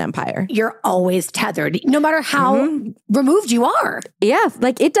my Roman Empire. You're always tethered, no matter how removed you are. Yeah.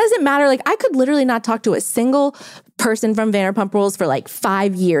 Like it doesn't matter. Like I could literally not talk to a single person from Vanderpump Rules for like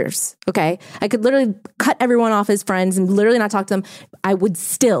 5 years. Okay. I could literally cut everyone off as friends and literally not talk to them. I would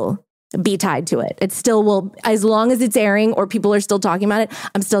still be tied to it. It still will, as long as it's airing or people are still talking about it,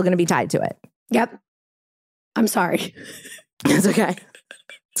 I'm still going to be tied to it. Yep. I'm sorry. It's okay.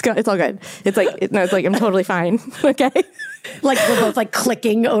 It's all good. It's like I'm totally fine. Okay. Like we're both like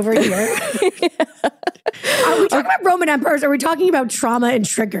clicking over here. Are we talking about Roman empires? Or are we talking about trauma and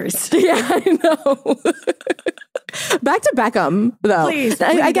triggers? Yeah, I know. Back to Beckham, though. Please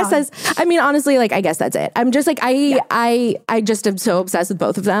I guess honestly, like, I guess that's it. I'm just like, I just am so obsessed with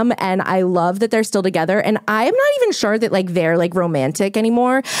both of them. And I love that they're still together. And I'm not even sure that like they're like romantic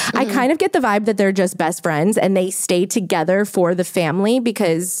anymore. I kind of get the vibe that they're just best friends and they stay together for the family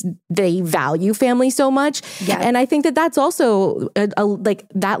because they value family so much. Yeah. And I think that that's also like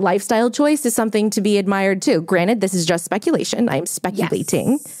that lifestyle choice is something to be admired too. Granted, this is just speculation. I'm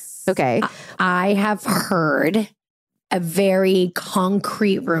speculating. Yes. Okay. I have heard a very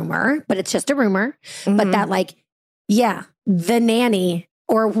concrete rumor, but it's just a rumor, but that like, the nanny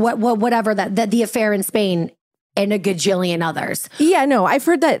or whatever that the affair in Spain and a gajillion others. Yeah, no, I've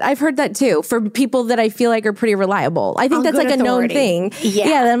heard that too. For people that I feel like are pretty reliable. I think that's like authority. A known thing.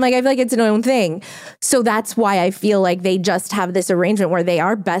 Yeah, I'm like, I feel like it's a known thing. So that's why I feel like they just have this arrangement where they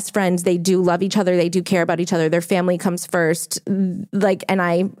are best friends. They do love each other. They do care about each other. Their family comes first. Like, and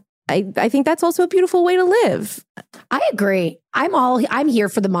I think that's also a beautiful way to live. I agree. I'm here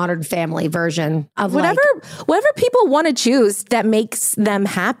for the modern family version of whatever people want to choose that makes them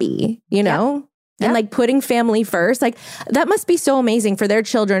happy, you know? Yep. And like putting family first, like that must be so amazing for their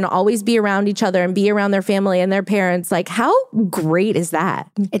children to always be around each other and be around their family and their parents. Like how great is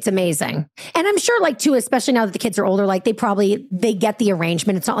that? It's amazing. And I'm sure like too, especially now that the kids are older, like they get the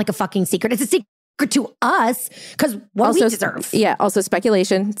arrangement. It's not like a fucking secret. It's a secret to us because what we deserve. Yeah. Also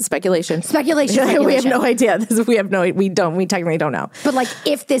speculation. We have no idea. We technically don't know. But like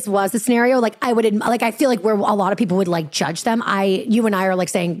if this was the scenario, like I feel like where a lot of people would like judge them. You and I are like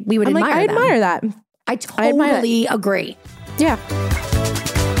saying we would admire them. I admire that. I totally agree. Yeah.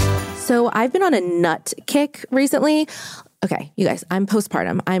 So I've been on a nut kick recently. Okay, you guys, I'm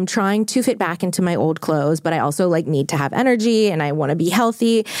postpartum. I'm trying to fit back into my old clothes, but I also like need to have energy and I want to be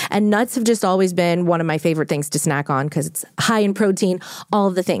healthy. And nuts have just always been one of my favorite things to snack on because it's high in protein, all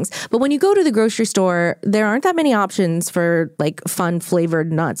of the things. But when you go to the grocery store, there aren't that many options for like fun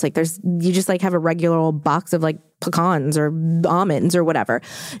flavored nuts. Like you just like have a regular old box of like pecans or almonds or whatever,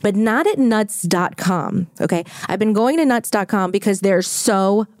 but not at nuts.com. Okay. I've been going to nuts.com because there's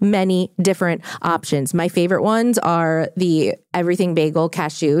so many different options. My favorite ones are the everything bagel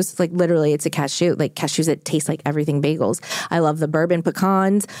cashews. Like literally it's a cashew, like cashews that taste like everything bagels. I love the bourbon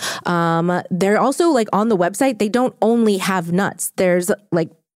pecans. They're also like on the website, they don't only have nuts. There's like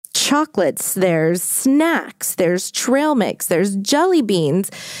chocolates, there's snacks, there's trail mix, there's jelly beans,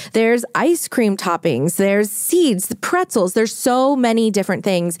 there's ice cream toppings, there's seeds, pretzels. There's so many different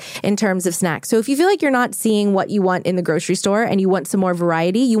things in terms of snacks. So if you feel like you're not seeing what you want in the grocery store and you want some more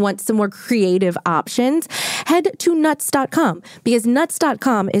variety, you want some more creative options, head to nuts.com because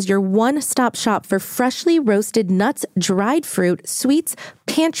nuts.com is your one-stop shop for freshly roasted nuts, dried fruit, sweets,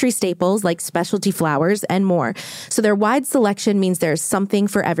 pantry staples like specialty flours, and more. So their wide selection means there's something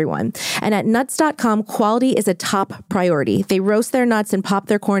for everyone. And at nuts.com, quality is a top priority. They roast their nuts and pop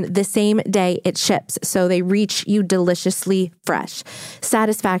their corn the same day it ships, so they reach you deliciously fresh.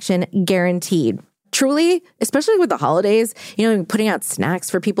 Satisfaction guaranteed. Truly, especially with the holidays, putting out snacks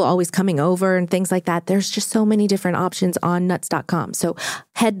for people always coming over and things like that. There's just so many different options on nuts.com. So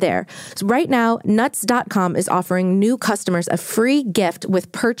head there. So right now, nuts.com is offering new customers a free gift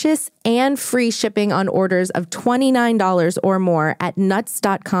with purchase and free shipping on orders of $29 or more at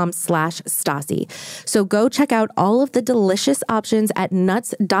nuts.com/Stassi. So go check out all of the delicious options at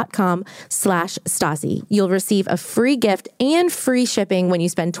nuts.com/Stassi. You'll receive a free gift and free shipping when you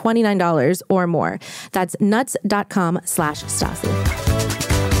spend $29 or more. That's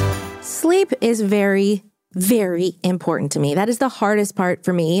nuts.com/Stassi. Sleep is very, very important to me. That is the hardest part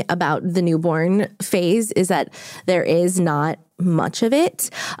for me about the newborn phase is that there is not much of it.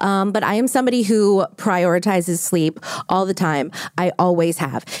 But I am somebody who prioritizes sleep all the time. I always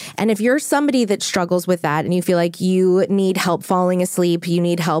have. And if you're somebody that struggles with that and you feel like you need help falling asleep, you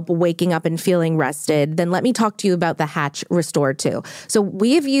need help waking up and feeling rested, then let me talk to you about the Hatch Restore 2. So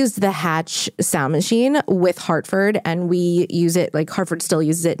we have used the Hatch sound machine with Hartford and we use it, like Hartford still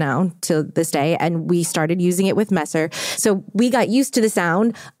uses it now to this day. And we started using it with Messer. So we got used to the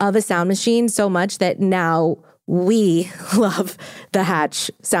sound of a sound machine so much that now we love the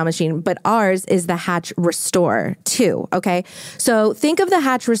Hatch sound machine, but ours is the Hatch Restore 2, okay? So think of the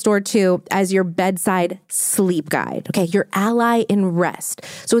Hatch Restore 2 as your bedside sleep guide, okay? Your ally in rest.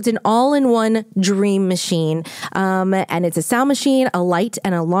 So it's an all-in-one dream machine, and it's a sound machine, a light,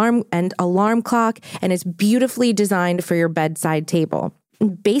 an alarm clock, and it's beautifully designed for your bedside table.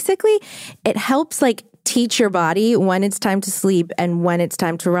 Basically, it helps teach your body when it's time to sleep and when it's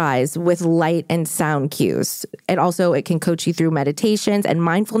time to rise with light and sound cues. And also it can coach you through meditations and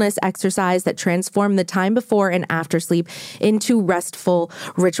mindfulness exercise that transform the time before and after sleep into restful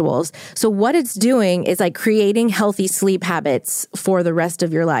rituals. So what it's doing is creating healthy sleep habits for the rest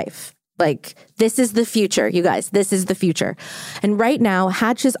of your life. This is the future, you guys. This is the future. And right now,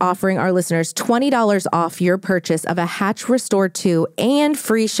 Hatch is offering our listeners $20 off your purchase of a Hatch Restore 2 and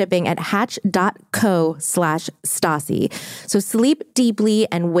free shipping at hatch.co/Stassi. So sleep deeply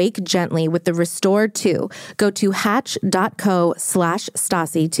and wake gently with the Restore 2. Go to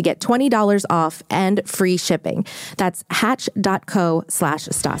hatch.co/Stassi to get $20 off and free shipping. That's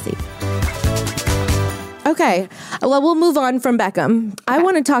hatch.co/Stassi. Okay, well, we'll move on from Beckham. I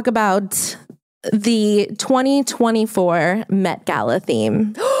want to talk about the 2024 Met Gala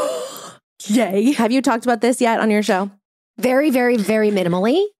theme. Yay. Have you talked about this yet on your show? Very, very, very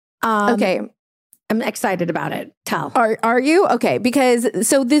minimally. Okay. I'm excited about it. Tell. Are you? Okay. Because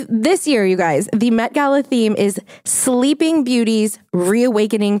so this year, you guys, the Met Gala theme is Sleeping Beauty's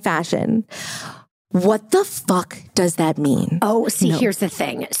Reawakening Fashion. What the fuck does that mean? Oh, see, here's the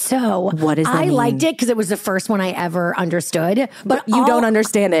thing. So what does that mean? I liked it because it was the first one I ever understood. But you don't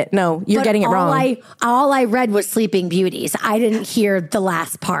understand it. No, you're getting it wrong. All I read was Sleeping Beauties. I didn't hear the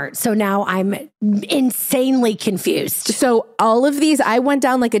last part. So now I'm insanely confused. So all of these, I went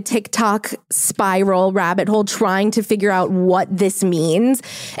down like a TikTok spiral rabbit hole trying to figure out what this means.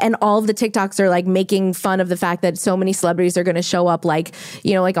 And all of the TikToks are like making fun of the fact that so many celebrities are going to show up like,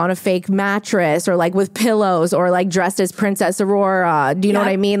 you know, like on a fake mattress or like with pillows or like dressed as Princess Aurora. Do you know what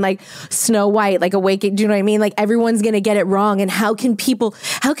I mean? Like Snow White, like awakening. Do you know what I mean? Like everyone's going to get it wrong. And how can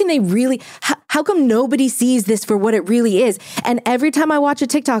nobody sees this for what it really is? And every time I watch a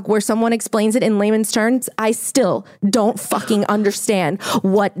TikTok where someone explains it in layman's terms, I still don't fucking understand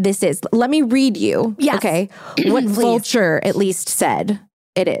what this is. Let me read you. Yes. Okay. What Vulture at least said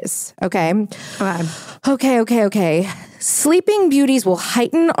it is. Okay. Okay. Sleeping Beauties will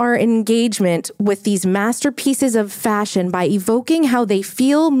heighten our engagement with these masterpieces of fashion by evoking how they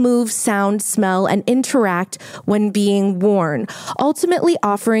feel, move, sound, smell, and interact when being worn, ultimately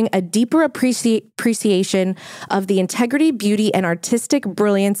offering a deeper appreciation of the integrity, beauty, and artistic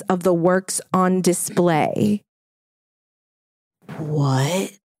brilliance of the works on display.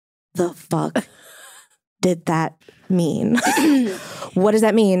 What the fuck did that mean? What does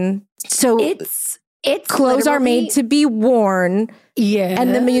that mean? So It's clothes are made to be worn. Yeah.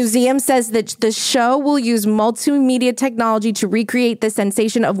 And the museum says that the show will use multimedia technology to recreate the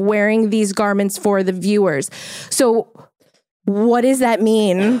sensation of wearing these garments for the viewers. So what does that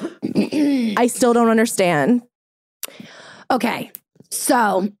mean? I still don't understand. Okay.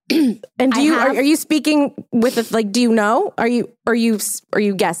 So, and are you speaking with like, do you know? Are you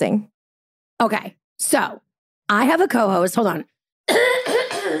guessing? Okay. So I have a co-host. Hold on.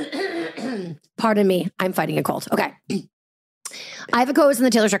 Pardon me. I'm fighting a cold. Okay. I have a co-host in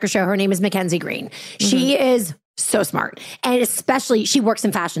the Taylor Strecker show. Her name is Mackenzie Green. Mm-hmm. She is so smart. And especially she works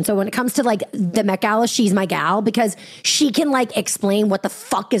in fashion. So when it comes to like the Met Gala, she's my gal because she can like explain what the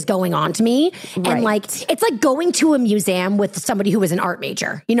fuck is going on to me. Right. And like, it's like going to a museum with somebody who is an art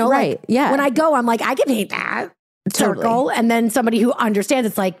major, you know? Right. Like, yeah. When I go, I'm like, I can paint that. Totally. Circle. And then somebody who understands,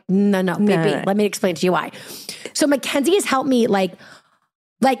 it's like, no, baby, let me explain to you why. So Mackenzie has helped me like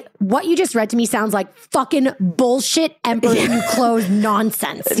what you just read to me sounds like fucking bullshit Emperor New Clothes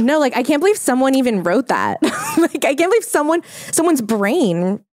nonsense. No, like I can't believe someone even wrote that. Like I can't believe someone's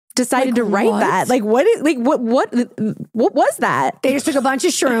brain decided to write that. Like what was that? They just took a bunch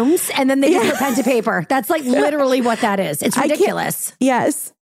of shrooms and then they just put pen to paper. That's like literally what that is. It's ridiculous.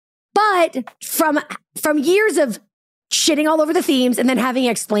 Yes. But from years of shitting all over the themes and then having it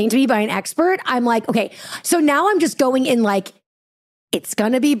explained to me by an expert, I'm like, okay, so now I'm just going in like, it's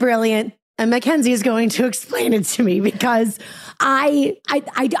going to be brilliant. And Mackenzie is going to explain it to me because I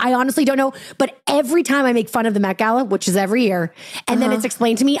honestly don't know. But every time I make fun of the Met Gala, which is every year, and then it's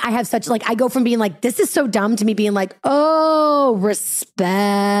explained to me, I have such like, I go from being like, this is so dumb to me being like, oh,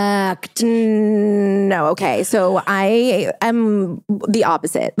 respect. No. Okay. So I am the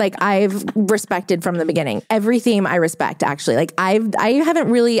opposite. Like I've respected from the beginning. Every theme I respect actually. Like I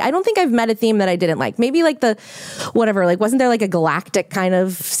don't think I've met a theme that I didn't like. Maybe like the, whatever, like wasn't there like a galactic kind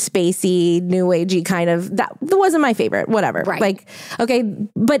of spacey, new agey kind of, that wasn't my favorite, whatever. Right. Like, okay,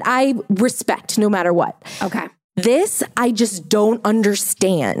 but I respect no matter what. Okay. This, I just don't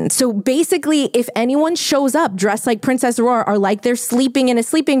understand. So basically, if anyone shows up dressed like Princess Aurora or like they're sleeping in a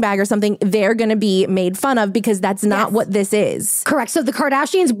sleeping bag or something, they're going to be made fun of because that's not what this is. Correct. So the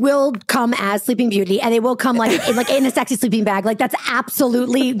Kardashians will come as Sleeping Beauty and they will come like in a sexy sleeping bag. Like that's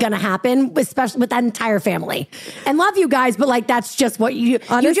absolutely going to happen, especially with that entire family. And love you guys, but like that's just what you...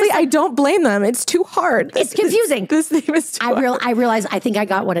 Honestly, I don't blame them. It's too hard. It's confusing. This theme is too hard. I realize I think I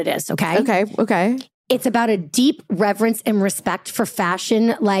got what it is, okay? Okay. It's about a deep reverence and respect for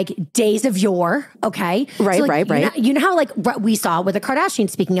fashion, like days of yore. Okay. Right, so like, right. You know how like we saw with the Kardashians,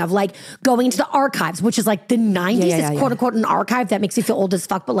 speaking of like going to the archives, which is like the 90s is quote unquote an archive. That makes me feel old as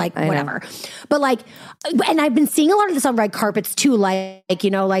fuck, but like whatever. But like, and I've been seeing a lot of this on red carpets too. Like, you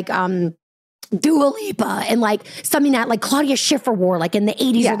know, like, Dua Lipa and like something that like Claudia Schiffer wore like in the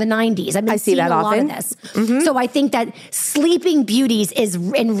 80s or the 90s. I see that a often. lot of this. So I think that Sleeping Beauties is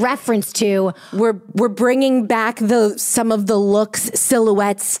in reference to we're bringing back some of the looks,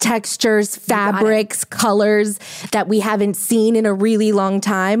 silhouettes, textures, fabrics, colors that we haven't seen in a really long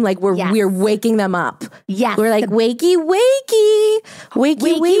time. Like we're waking them up. Yes. We're like wakey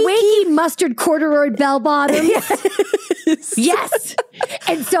mustard corduroy bell bottoms. Yes.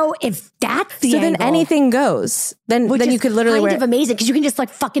 And so if that's the angle, then anything goes. Then you could literally kind wear of amazing because you can just like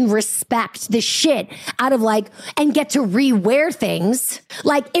fucking respect the shit out of like and get to rewear things.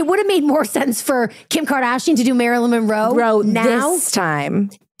 Like it would have made more sense for Kim Kardashian to do Marilyn Monroe now this time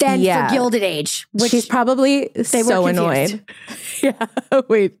than for Gilded Age, which she's probably so annoyed. Yeah.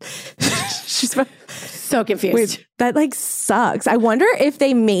 Wait. She's so confused. Wait, that like sucks. I wonder if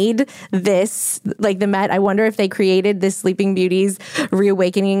they made this like the Met. I wonder if they created this Sleeping Beauty's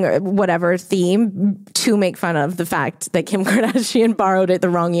reawakening or whatever theme to make fun of the fact that Kim Kardashian borrowed it the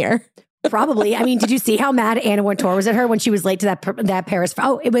wrong year. Probably. I mean, did you see how mad Anna Wintour was at her when she was late to that Paris?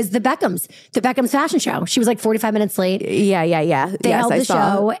 Oh, it was the Beckhams fashion show. She was like 45 minutes late. Yeah. They held the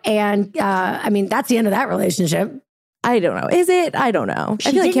show, and I mean, that's the end of that relationship. I don't know. Is it? I don't know.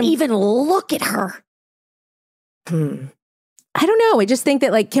 She didn't even look at her. I don't know. I just think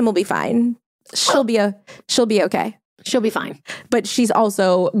that like Kim will be fine. She'll be okay. She'll be fine. But she's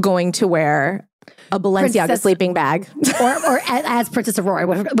also going to wear a Balenciaga sleeping bag, or as Princess Aurora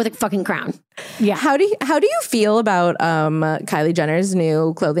with a fucking crown. Yeah. How do you feel about Kylie Jenner's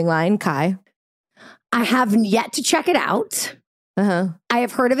new clothing line, Kai? I have yet to check it out. I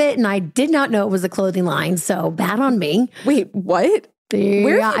have heard of it, and I did not know it was a clothing line. So bad on me. Wait, what?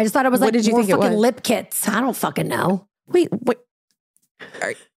 Yeah, I just thought it was like did you more think fucking it was? lip kits. I don't fucking know. Wait.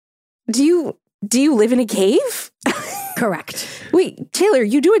 Do you live in a cave? Correct. Wait, Taylor,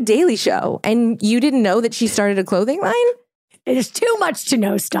 you do a daily show and you didn't know that she started a clothing line? It is too much to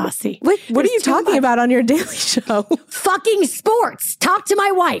know, Stassi. What are you talking about on your daily show? Fucking sports. Talk to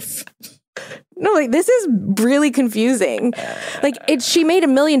my wife. No, like this is really confusing. Like she made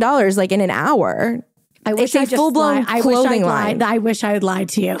 $1 million like in an hour. I wish it's a full-blown clothing line. I wish I had lied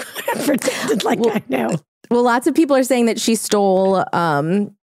to you. I pretended like I know. Well, lots of people are saying that she stole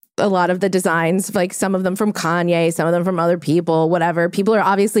a lot of the designs, like some of them from Kanye, some of them from other people, whatever. People are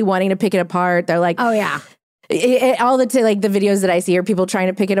obviously wanting to pick it apart. They're like, oh yeah. All the like the videos that I see are people trying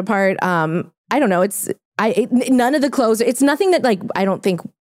to pick it apart. I don't know. None of the clothes. It's nothing that like I don't think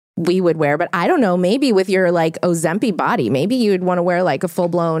we would wear, but I don't know. Maybe with your like Ozempic body, maybe you'd want to wear like a full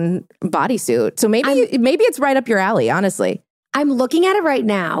blown bodysuit. So maybe it's right up your alley. Honestly, I'm looking at it right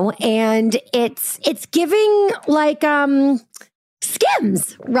now, and it's giving like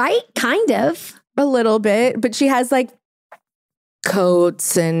Skims, right? Kind of a little bit, but she has like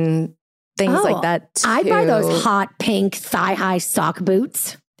coats and things like that too. I buy those hot pink thigh-high sock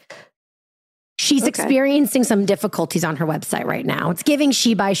boots. She's experiencing some difficulties on her website right now. It's giving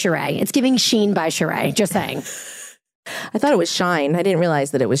She by Sheree. It's giving Sheen by Sheree. Just saying. I thought it was Shine. I didn't realize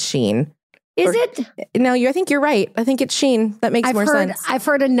that it was Sheen. Is it? No, I think you're right. I think it's Sheen. That makes more sense. I've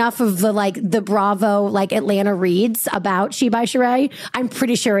heard enough of the Bravo like Atlanta reads about She by Sheree. I'm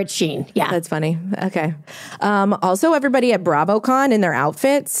pretty sure it's Sheen. Yeah, that's funny. Okay. Also, everybody at BravoCon in their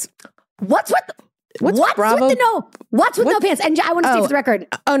outfits. What's with no pants? And I want to say for the record.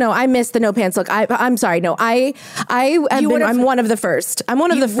 Oh no, I missed the no pants look. I'm sorry. No, I'm one of the first. I'm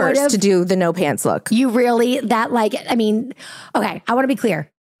one of the first to do the no pants look. You really I mean, okay. I want to be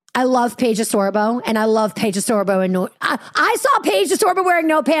clear. I love Paige DeSorbo, and I love Paige DeSorbo. And I saw Paige DeSorbo wearing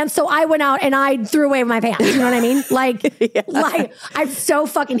no pants, so I went out and I threw away my pants. You know what I mean? Like I'm so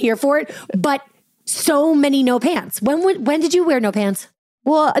fucking here for it. But so many no pants. When did you wear no pants?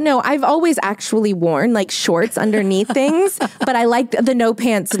 Well, no, I've always actually worn like shorts underneath things, but I like the no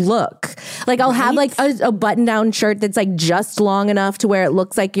pants look. Like I'll have like a button down shirt that's like just long enough to where it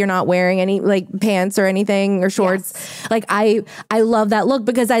looks like you're not wearing any like pants or anything or shorts. Yes. Like I love that look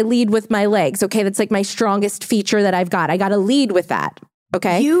because I lead with my legs. Okay. That's like my strongest feature that I've got. I got to lead with that.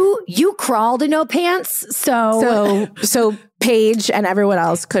 Okay. You crawled in no pants. So Paige and everyone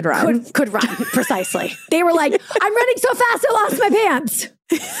else could run. Could run, precisely. They were like, I'm running so fast I lost my pants.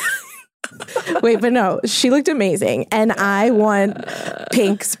 Wait, but no, she looked amazing. And I want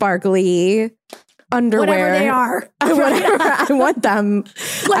pink, sparkly underwear. Whatever they are. I want them.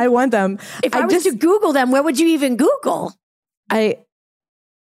 Like, I want them. If I was to Google them, what would you even Google? I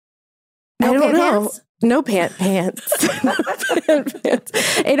don't know. Pants? No pants.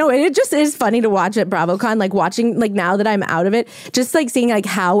 You know, it just is funny to watch at BravoCon, like watching, like now that I'm out of it, just like seeing like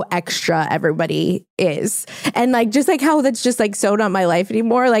how extra everybody is. And like, just like how that's just like so not my life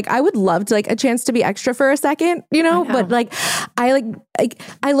anymore. Like I would love to like a chance to be extra for a second, you know? But like,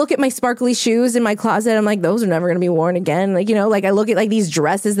 I look at my sparkly shoes in my closet. I'm like, those are never going to be worn again. Like, you know, like I look at like these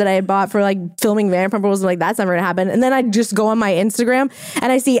dresses that I had bought for like filming Vanderpump Rules. I'm like, that's never going to happen. And then I just go on my Instagram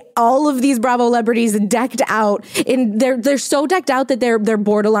and I see all of these Bravo celebrities decked out in they're so decked out that they're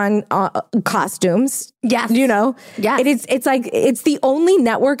borderline costumes. Yes. You know? Yes. It's like, it's the only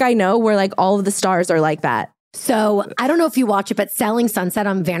network I know where like all of the stars are like that. So I don't know if you watch it, but Selling Sunset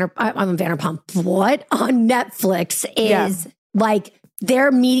on Vanderpump, what? On Netflix is like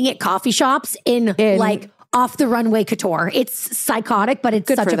they're meeting at coffee shops in like off the runway couture. It's psychotic, but it's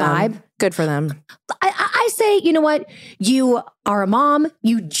good such a them. vibe. Good for them. I say, you know what? You are a mom.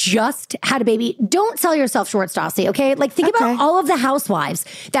 You just had a baby. Don't sell yourself short, Stassi, okay? Like think about all of the housewives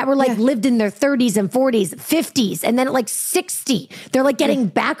that were like lived in their 30s and 40s, 50s, and then at like 60, they're like getting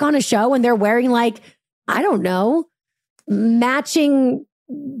back on a show and they're wearing like, I don't know, matching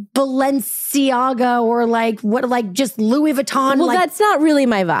Balenciaga or like what, like just Louis Vuitton. Well, like, that's not really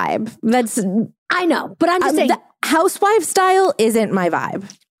my vibe. I know, but I'm just saying. The housewife style isn't my vibe.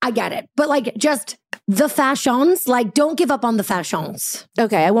 I get it. But like just the fashions, like don't give up on the fashions.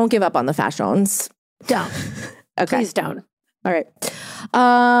 Okay, I won't give up on the fashions. Don't. Okay. Please don't. All right.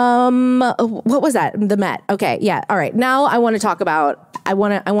 What was that? The Met. Okay. Yeah. All right. Now I want to talk about, I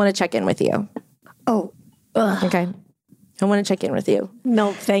want to check in with you. Oh. Ugh. Okay. I want to check in with you.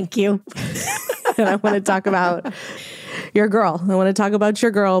 No, thank you. And I want to talk about your girl. I want to talk about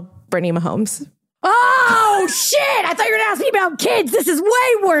your girl, Brittany Mahomes. Oh, shit. I thought you were going to ask me about kids. This is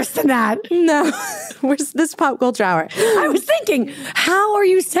way worse than that. No. Where's this pop culture hour? I was thinking, how are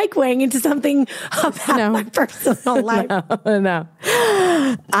you segueing into something about my personal life? No.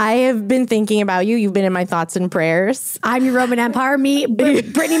 I have been thinking about you. You've been in my thoughts and prayers. I'm your Roman Empire. Me,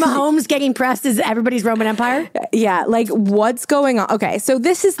 Brittany Mahomes getting pressed is everybody's Roman Empire. Yeah. Like what's going on? Okay. So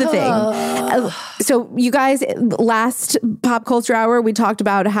this is the thing. So you guys, last pop culture hour, we talked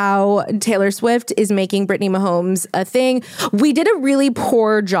about how Taylor Swift is making Brittany Mahomes a thing. We did a really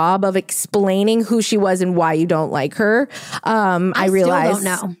poor job of explaining who she was and why you don't like her. I realized.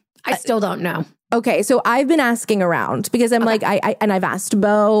 I still don't know. Okay, so I've been asking around because I'm like, and I've asked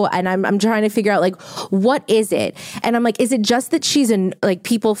Bo, and I'm trying to figure out like, what is it? And I'm like, is it just that she's like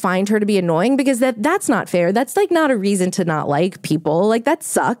people find her to be annoying? Because that's not fair. That's like not a reason to not like people. Like that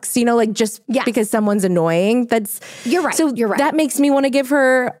sucks, you know, like just because someone's annoying. You're right. So you're right. That makes me want to give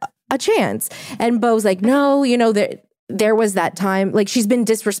her a chance. And Bo's like, no, you know, there was that time, like she's been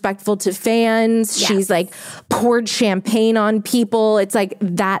disrespectful to fans. Yes. She's like poured champagne on people. It's like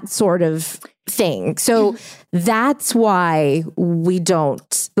that sort of thing. So that's why why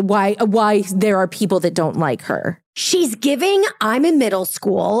there are people that don't like her. She's giving, I'm in middle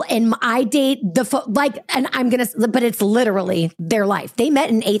school and I date but it's literally their life. They met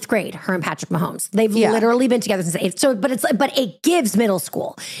in 8th grade, her and Patrick Mahomes. They've literally been together since 8th. So, but it gives middle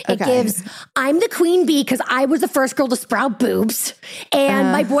school. It gives, I'm the queen bee because I was the first girl to sprout boobs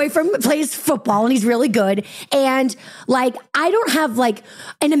and my boyfriend plays football and he's really good. And like, I don't have like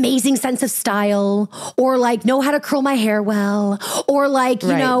an amazing sense of style or like know how to curl my hair well or like,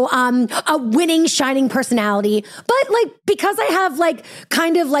 you know, a winning, shining personality. But like, because I have like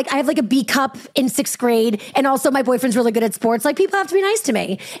kind of like, I have like a B cup in 6th grade and also my boyfriend's really good at sports. Like people have to be nice to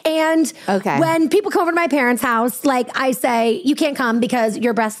me. And when people come over to my parents' house, like I say, you can't come because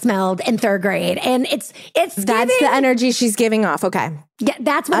your breath smelled in 3rd grade. And it's that's the energy she's giving off. Okay. Yeah.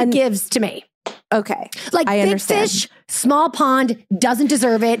 That's what it gives to me. Okay. Like I big understand. fish, small pond, doesn't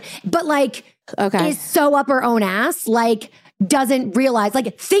deserve it. But like, is so up her own ass. Like, doesn't realize,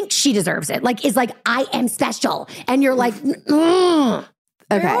 like, thinks she deserves it. Like, is like, I am special. And you're like,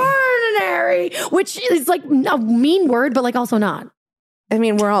 ordinary, which is like a mean word, but like also not. I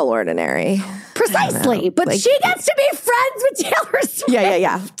mean, we're all ordinary. Precisely. But like, she gets to be friends with Taylor Swift.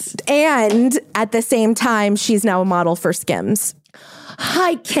 Yeah. And at the same time, she's now a model for Skims.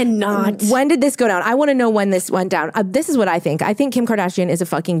 I cannot. When did this go down? I want to know when this went down. This is what I think. I think Kim Kardashian is a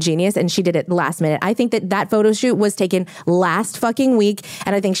fucking genius and she did it last minute. I think that photo shoot was taken last fucking week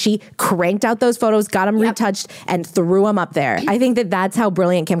and I think she cranked out those photos, got them retouched and threw them up there. I think that that's how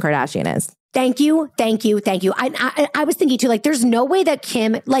brilliant Kim Kardashian is. Thank you. I was thinking too, like, there's no way that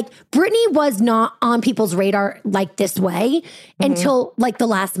Brittany was not on people's radar like this way until like the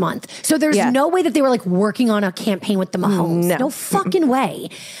last month. So there's no way that they were like working on a campaign with the Mahomes. No fucking way.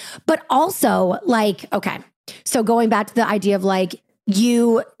 But also like, okay. So going back to the idea of like,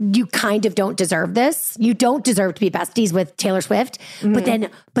 you kind of don't deserve this. You don't deserve to be besties with Taylor Swift. But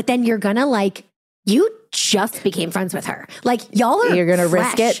then you're gonna like, you just became friends with her. Like y'all are You're gonna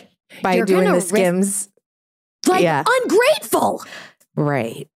risk it. by doing the Skims. Ungrateful.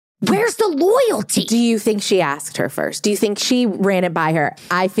 Right. Where's the loyalty? Do you think she asked her first? Do you think she ran it by her?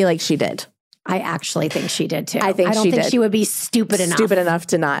 I feel like she did. I actually think she did too. I don't think she would be stupid enough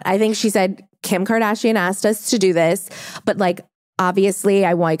to not. I think she said, Kim Kardashian asked us to do this, but like, obviously,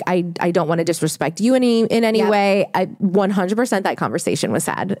 I don't want to disrespect you in any way. 100% that conversation was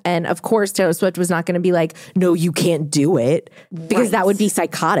had. And of course, Taylor Swift was not going to be like, no, you can't do it. Because that would be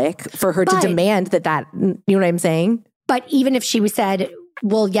psychotic for her to demand that, you know what I'm saying? But even if she said,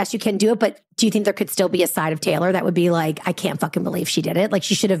 well, yes, you can do it, but do you think there could still be a side of Taylor that would be like, I can't fucking believe she did it? Like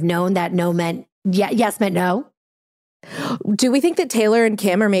she should have known that no meant, yes meant no. Do we think that Taylor and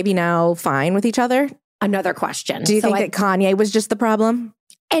Kim are maybe now fine with each other? Another question. Do you think that Kanye was just the problem?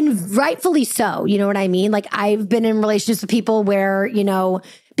 And rightfully so. You know what I mean? Like I've been in relationships with people where,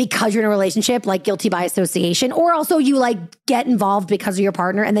 because you're in a relationship, like guilty by association, or also you like get involved because of your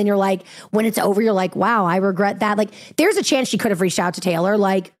partner. And then you're like, when it's over, you're like, wow, I regret that. Like there's a chance she could have reached out to Taylor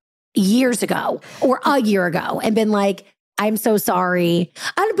like years ago or a year ago and been like, I'm so sorry.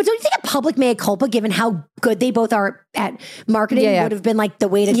 But don't you think a public mea culpa, given how good they both are at marketing, would have been like the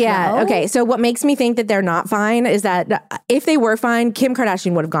way to go? Okay. So what makes me think that they're not fine is that if they were fine, Kim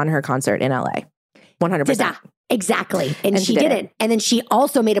Kardashian would have gone to her concert in LA. 100%. Exactly. And she didn't. And then she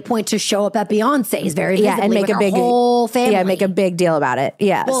also made a point to show up at Beyonce's very visibly and make with a big whole family. Yeah, make a big deal about it.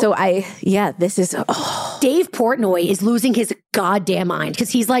 Yeah. Well, so this is Dave Portnoy is losing his goddamn mind because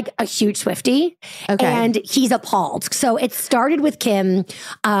he's like a huge Swiftie. Okay. And he's appalled. So it started with Kim.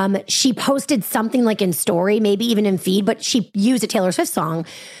 She posted something like in story, maybe even in feed, but she used a Taylor Swift song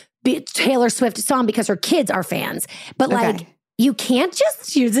because her kids are fans. But like, you can't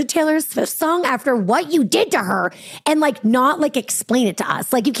just use a Taylor Swift song after what you did to her and like not like explain it to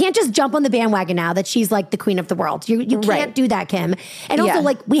us. Like you can't just jump on the bandwagon now that she's like the queen of the world. You can't do that, Kim. And also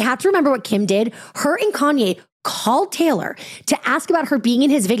like we have to remember what Kim did. Her and Kanye called Taylor to ask about her being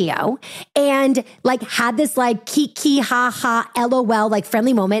in his video and like had this like kiki ha ha LOL like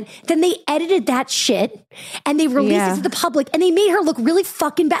friendly moment. Then they edited that shit and they released it to the public and they made her look really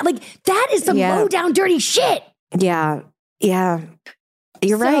fucking bad. Like that is some low down dirty shit. Yeah. Yeah,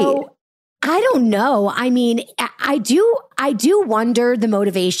 you're right. I don't know. I mean, I do wonder the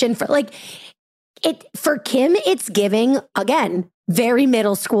motivation for like it for Kim. It's giving again, very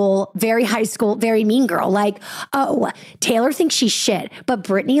middle school, very high school, very mean girl. Like, oh, Taylor thinks she's shit, but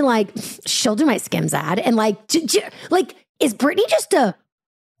Brittany, like, she'll do my Skims ad, and like, is Brittany just a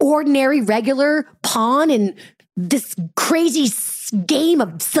ordinary, regular pawn in this crazy game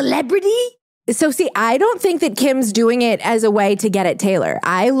of celebrity? So see, I don't think that Kim's doing it as a way to get at Taylor.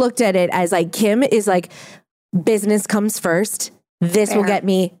 I looked at it as like, Kim is like, business comes first. This will get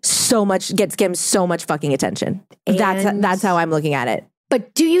Kim so much fucking attention. That's how I'm looking at it.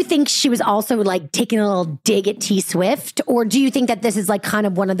 But do you think she was also like taking a little dig at T Swift? Or do you think that this is like kind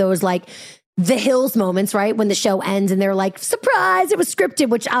of one of those like The Hills moments, right? When the show ends and they're like, surprise, it was scripted,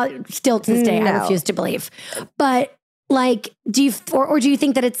 which I still to this day, I refuse to believe. But like, do you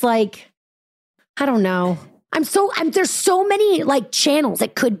think that it's like, I don't know. There's so many like channels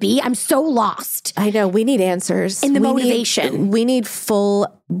it could be. I'm so lost. I know. We need answers. In the motivation. We need full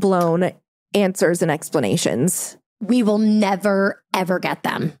blown answers and explanations. We will never, ever get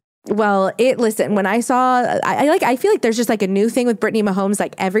them. Well, listen, when I saw, I feel like there's just like a new thing with Brittany Mahomes.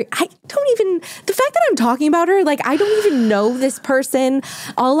 Like the fact that I'm talking about her, like I don't even know this person.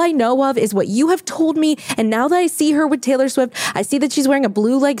 All I know of is what you have told me. And now that I see her with Taylor Swift, I see that she's wearing a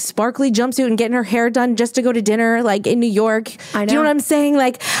blue, like sparkly jumpsuit and getting her hair done just to go to dinner, like in New York. I know. Do you know what I'm saying?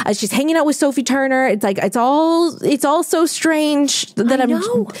 Like she's hanging out with Sophie Turner. It's like, it's all so strange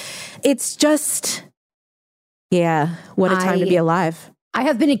that it's just, what a time to be alive. I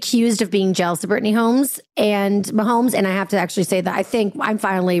have been accused of being jealous of Brittany Mahomes, and I have to actually say that I think I'm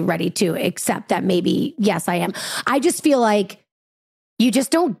finally ready to accept that maybe, yes, I am. I just feel like you just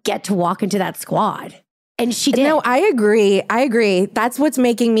don't get to walk into that squad. And she did. No, I agree. That's what's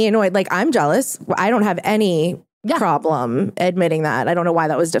making me annoyed. Like, I'm jealous. I don't have any problem admitting that. I don't know why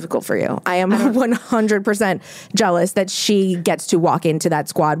that was difficult for you. I am 100% jealous that she gets to walk into that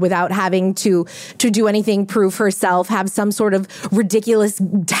squad without having to do anything, prove herself, have some sort of ridiculous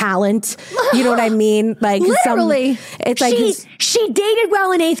talent. You know what I mean? Like literally, it's like she dated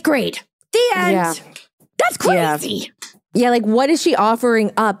well in 8th grade. The end. Yeah. That's crazy. Yeah, like what is she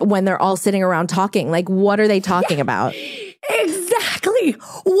offering up when they're all sitting around talking? Like what are they talking about? Exactly.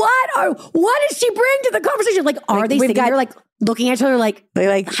 What does she bring to the conversation? Like, are they sitting there like, looking at each other like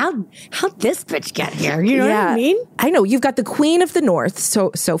how'd this bitch get here? You know what I mean? I know. You've got the Queen of the North,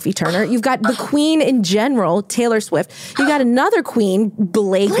 Sophie Turner. You've got the Queen in general, Taylor Swift. You got another Queen,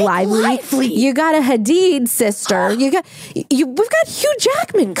 Blake Lively. You got a Hadid sister. We've got Hugh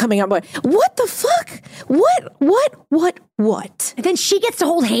Jackman coming on board. What the fuck? What? And then she gets to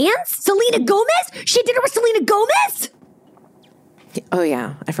hold hands? Selena Gomez? She had dinner with Selena Gomez? Oh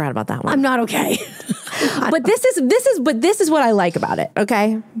yeah, I forgot about that one. I'm not okay. But this is what I like about it,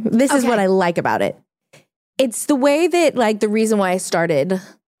 okay? This is what I like about it. It's the way that, like, the reason why I started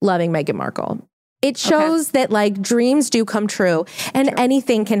loving Meghan Markle. It shows that, like, dreams do come true and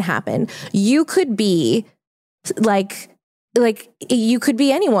anything can happen. You could be like you could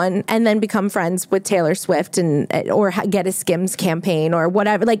be anyone and then become friends with Taylor Swift or get a Skims campaign or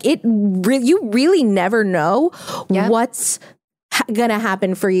whatever. Like, you really never know what's gonna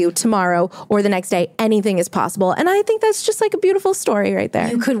happen for you tomorrow or the next day. Anything is possible. And I think that's just like a beautiful story right there.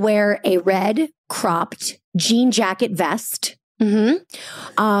 You could wear a red cropped jean jacket vest. And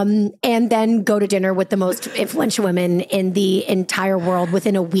then go to dinner with the most influential women in the entire world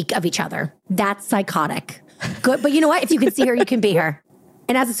within a week of each other. That's psychotic. Good. But you know what? If you can see her, you can be her.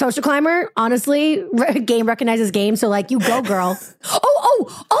 And as a social climber, honestly, game recognizes game. So like, you go, girl.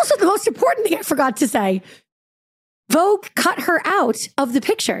 Also the most important thing I forgot to say, Vogue cut her out of the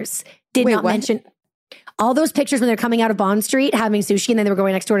pictures. Did not mention all those pictures when they're coming out of Bond Street having sushi and then they were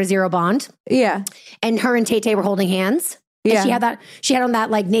going next door to Zero Bond. Yeah. And her and Tay were holding hands. Yeah. And she had on that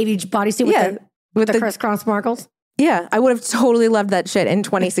like navy bodysuit with the crisscross sparkles. Yeah. I would have totally loved that shit in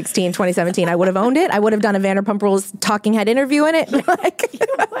 2016, 2017. I would have owned it. I would have done a Vanderpump Rules talking head interview in it.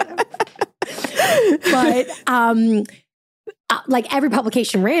 But like every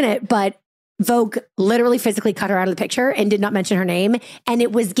publication ran it, but Vogue literally physically cut her out of the picture and did not mention her name. And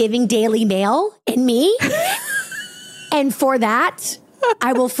it was giving Daily Mail and me. And for that,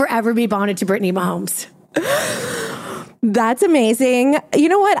 I will forever be bonded to Brittany Mahomes. That's amazing. You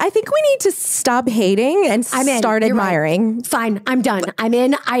know what? I think we need to stop hating and start admiring. Right. Fine. I'm done. I'm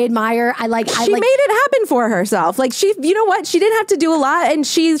in. I admire. She made it happen for herself. Like you know what? She didn't have to do a lot and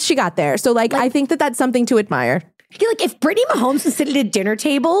she got there. So like I think that's something to admire. Like if Brittany Mahomes can sit at a dinner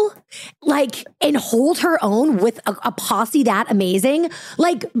table, like, and hold her own with a posse that amazing,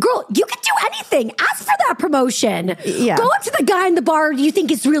 like, girl, you can do anything. Ask for that promotion. Yeah. Go up to the guy in the bar you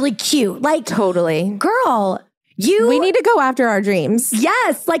think is really cute. Like, totally. Girl, we need to go after our dreams.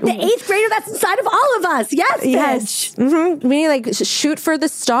 Yes. Like the 8th grader that's inside of all of us. Yes. Yes. Mm-hmm. We need like shoot for the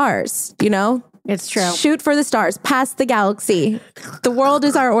stars, you know? It's true. Shoot for the stars, past the galaxy. The world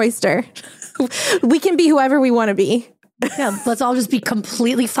is our oyster. We can be whoever we want to be. Yeah, let's all just be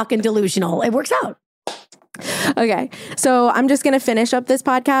completely fucking delusional. It works out. Okay. So I'm just going to finish up this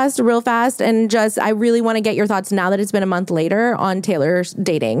podcast real fast and I really want to get your thoughts now that it's been a month later on Taylor's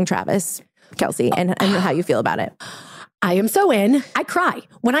dating Travis Kelce and how you feel about it. I am so in. I cry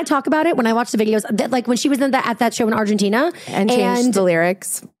when I talk about it, when I watch the videos, like when she was at that show in Argentina. And changed the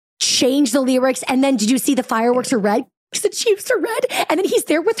lyrics. Changed the lyrics. And then did you see the fireworks are red? The Chiefs are red. And then he's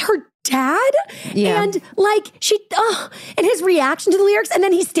there with her dad. Yeah. And like and his reaction to the lyrics. And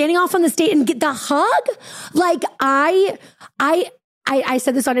then he's standing off on the stage and get the hug. Like I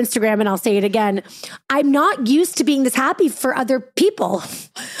said this on Instagram and I'll say it again. I'm not used to being this happy for other people,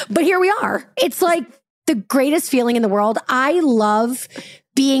 but here we are. It's like the greatest feeling in the world. I love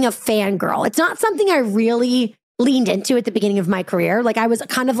being a fangirl. It's not something I really leaned into at the beginning of my career. Like I was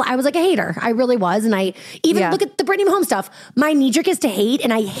like a hater. I really was. And I even look at the Brittany Mahomes stuff. My knee jerk is to hate.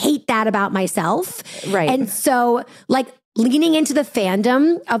 And I hate that about myself. Right. And so like leaning into the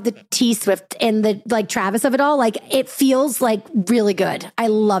fandom of the T Swift and the like Travis of it all, like it feels like really good. I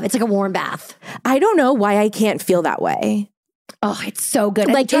love it. It's like a warm bath. I don't know why I can't feel that way. Oh, it's so good.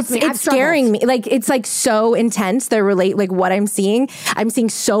 Like it's scaring me. Like it's like so intense. They relate like what I'm seeing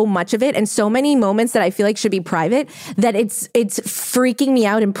so much of it and so many moments that I feel like should be private that it's freaking me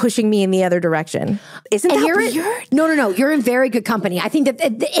out and pushing me in the other direction. Isn't that weird? No. You're in very good company. I think that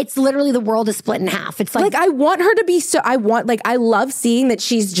it's literally the world is split in half. It's like I want her to be I love seeing that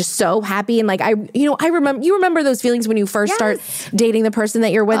she's just so happy and like you remember those feelings when you first start dating the person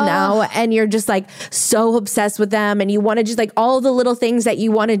that you're with now and you're just like so obsessed with them and you want to just like all the little things that you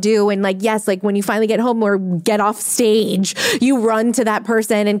want to do. And like, yes, like when you finally get home or get off stage, you run to that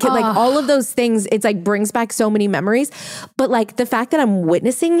person and like all of those things, it's like brings back so many memories. But like the fact that I'm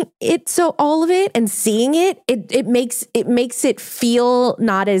witnessing it, so all of it and seeing it, it makes it feel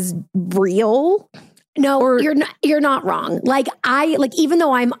not as real. No, you're not wrong. Like even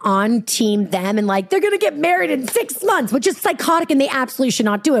though I'm on team them and like they're gonna get married in 6 months, which is psychotic and they absolutely should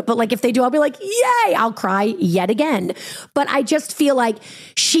not do it. But like if they do, I'll be like, yay, I'll cry yet again. But I just feel like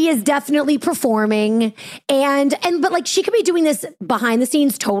she is definitely performing but like she could be doing this behind the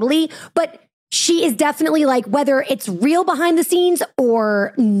scenes totally, but she is definitely like, whether it's real behind the scenes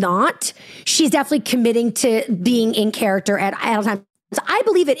or not, she's definitely committing to being in character at all times. So I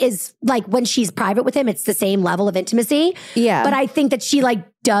believe it is like when she's private with him, it's the same level of intimacy. Yeah. But I think that she like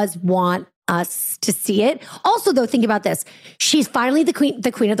does want us to see it. Also, though, think about this. She's finally the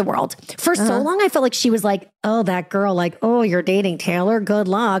queen of the world. For so long, I felt like she was like, oh, that girl, like, oh, you're dating Taylor. Good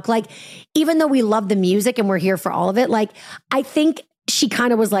luck. Like, even though we love the music and we're here for all of it, like, I think she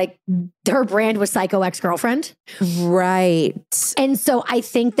kind of was like, her brand was Psycho Ex-Girlfriend. Right. And so I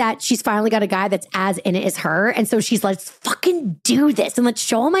think that she's finally got a guy that's as in it as her. And so she's like, let's fucking do this. And let's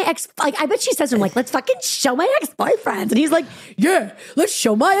show my ex. Like, I bet she says to him, like, let's fucking show my ex-boyfriends. And he's like, yeah, let's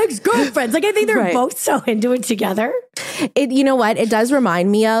show my ex-girlfriends. Like, I think they're both so into it together. You know what? It does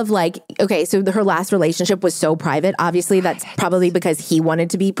remind me of like, okay, so her last relationship was so private. Obviously, that's probably because he wanted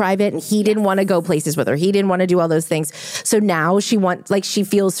to be private and he didn't want to go places with her. He didn't want to do all those things. So now she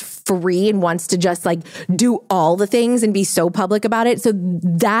feels free and wants to just like do all the things and be so public about it. So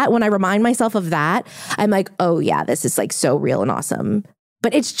that when I remind myself of that, I'm like, oh yeah, this is like so real and awesome.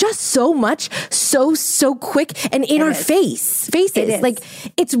 But it's just so much, so quick and in our faces. Like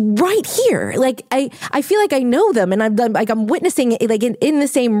it's right here. Like I feel like I know them and I'm witnessing it like in the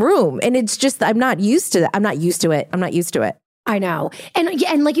same room. And it's just, I'm not used to that. I'm not used to it. I know.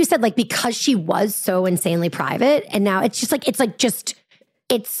 And like you said, like because she was so insanely private and now it's just like, it's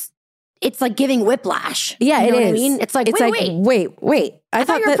like giving whiplash. Yeah, you know it is. What I mean? It's like, wait. I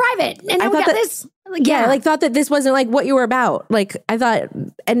thought you were private. And now we got this. Yeah, like thought that this wasn't like what you were about. Like I thought,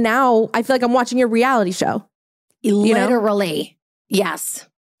 and now I feel like I'm watching a reality show. Literally. Yes.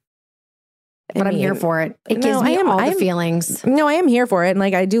 But I'm here for it. It gives me all the feelings. No, I am here for it. And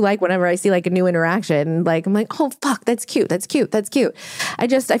like, I do like whenever I see like a new interaction, like I'm like, oh, fuck, that's cute. I feel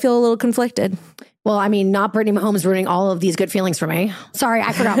a little conflicted. Well, I mean, not Brittany Mahomes ruining all of these good feelings for me. Sorry,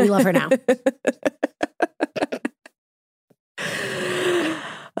 I forgot we love her now.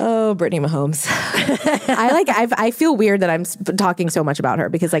 Oh, Brittany Mahomes. I feel weird that I'm talking so much about her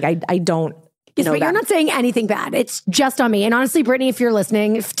because like, I don't. Yes, but you're not saying anything bad. It's just on me. And honestly, Brittany, if you're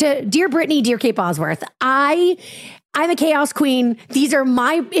listening, dear Brittany, dear Kate Bosworth, I'm a chaos queen. These are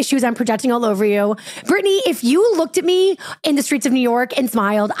my issues I'm projecting all over you. Brittany, if you looked at me in the streets of New York and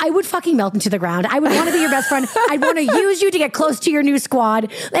smiled, I would fucking melt into the ground. I would want to be your best friend. I'd want to use you to get close to your new squad.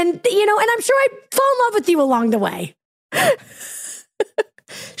 And, and I'm sure I'd fall in love with you along the way.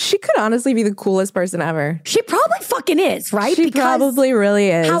 She could honestly be the coolest person ever. She probably fucking is, right? She probably really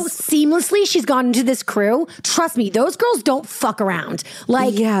is. How seamlessly she's gone into this crew. Trust me, those girls don't fuck around.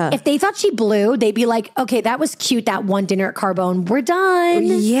 Like, if they thought she blew, they'd be like, okay, that was cute, that one dinner at Carbone. We're done.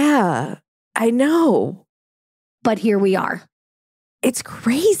 Yeah, I know. But here we are. It's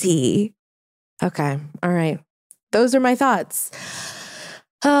crazy. Okay, all right. Those are my thoughts.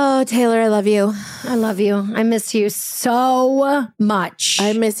 Oh, Taylor, I love you. I love you. I miss you so much.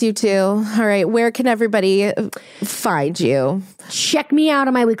 I miss you too. All right. Where can everybody find you? Check me out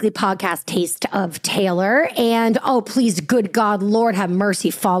on my weekly podcast, Taste of Taylor. And please, good God, Lord have mercy,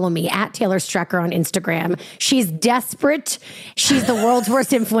 follow me at Taylor Strecker on Instagram. She's desperate. She's the world's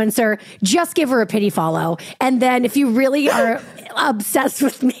worst influencer. Just give her a pity follow. And then if you really are obsessed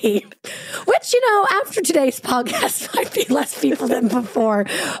with me, which, after today's podcast might be less people than before,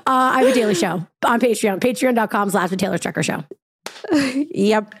 I have a daily show on Patreon, patreon.com/The Taylor Strecker Show.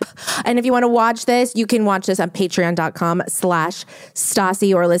 Yep. And if you want to watch this, you can watch this on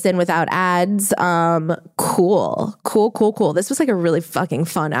patreon.com/Stassi or listen without ads. Cool. This was like a really fucking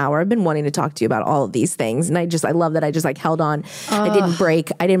fun hour. I've been wanting to talk to you about all of these things. And I love that I just like held on. I didn't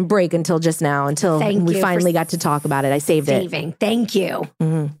break until just now, until we finally got to talk about it. I saved it. Thank you.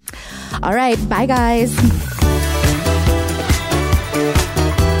 Mm-hmm. All right. Bye, guys.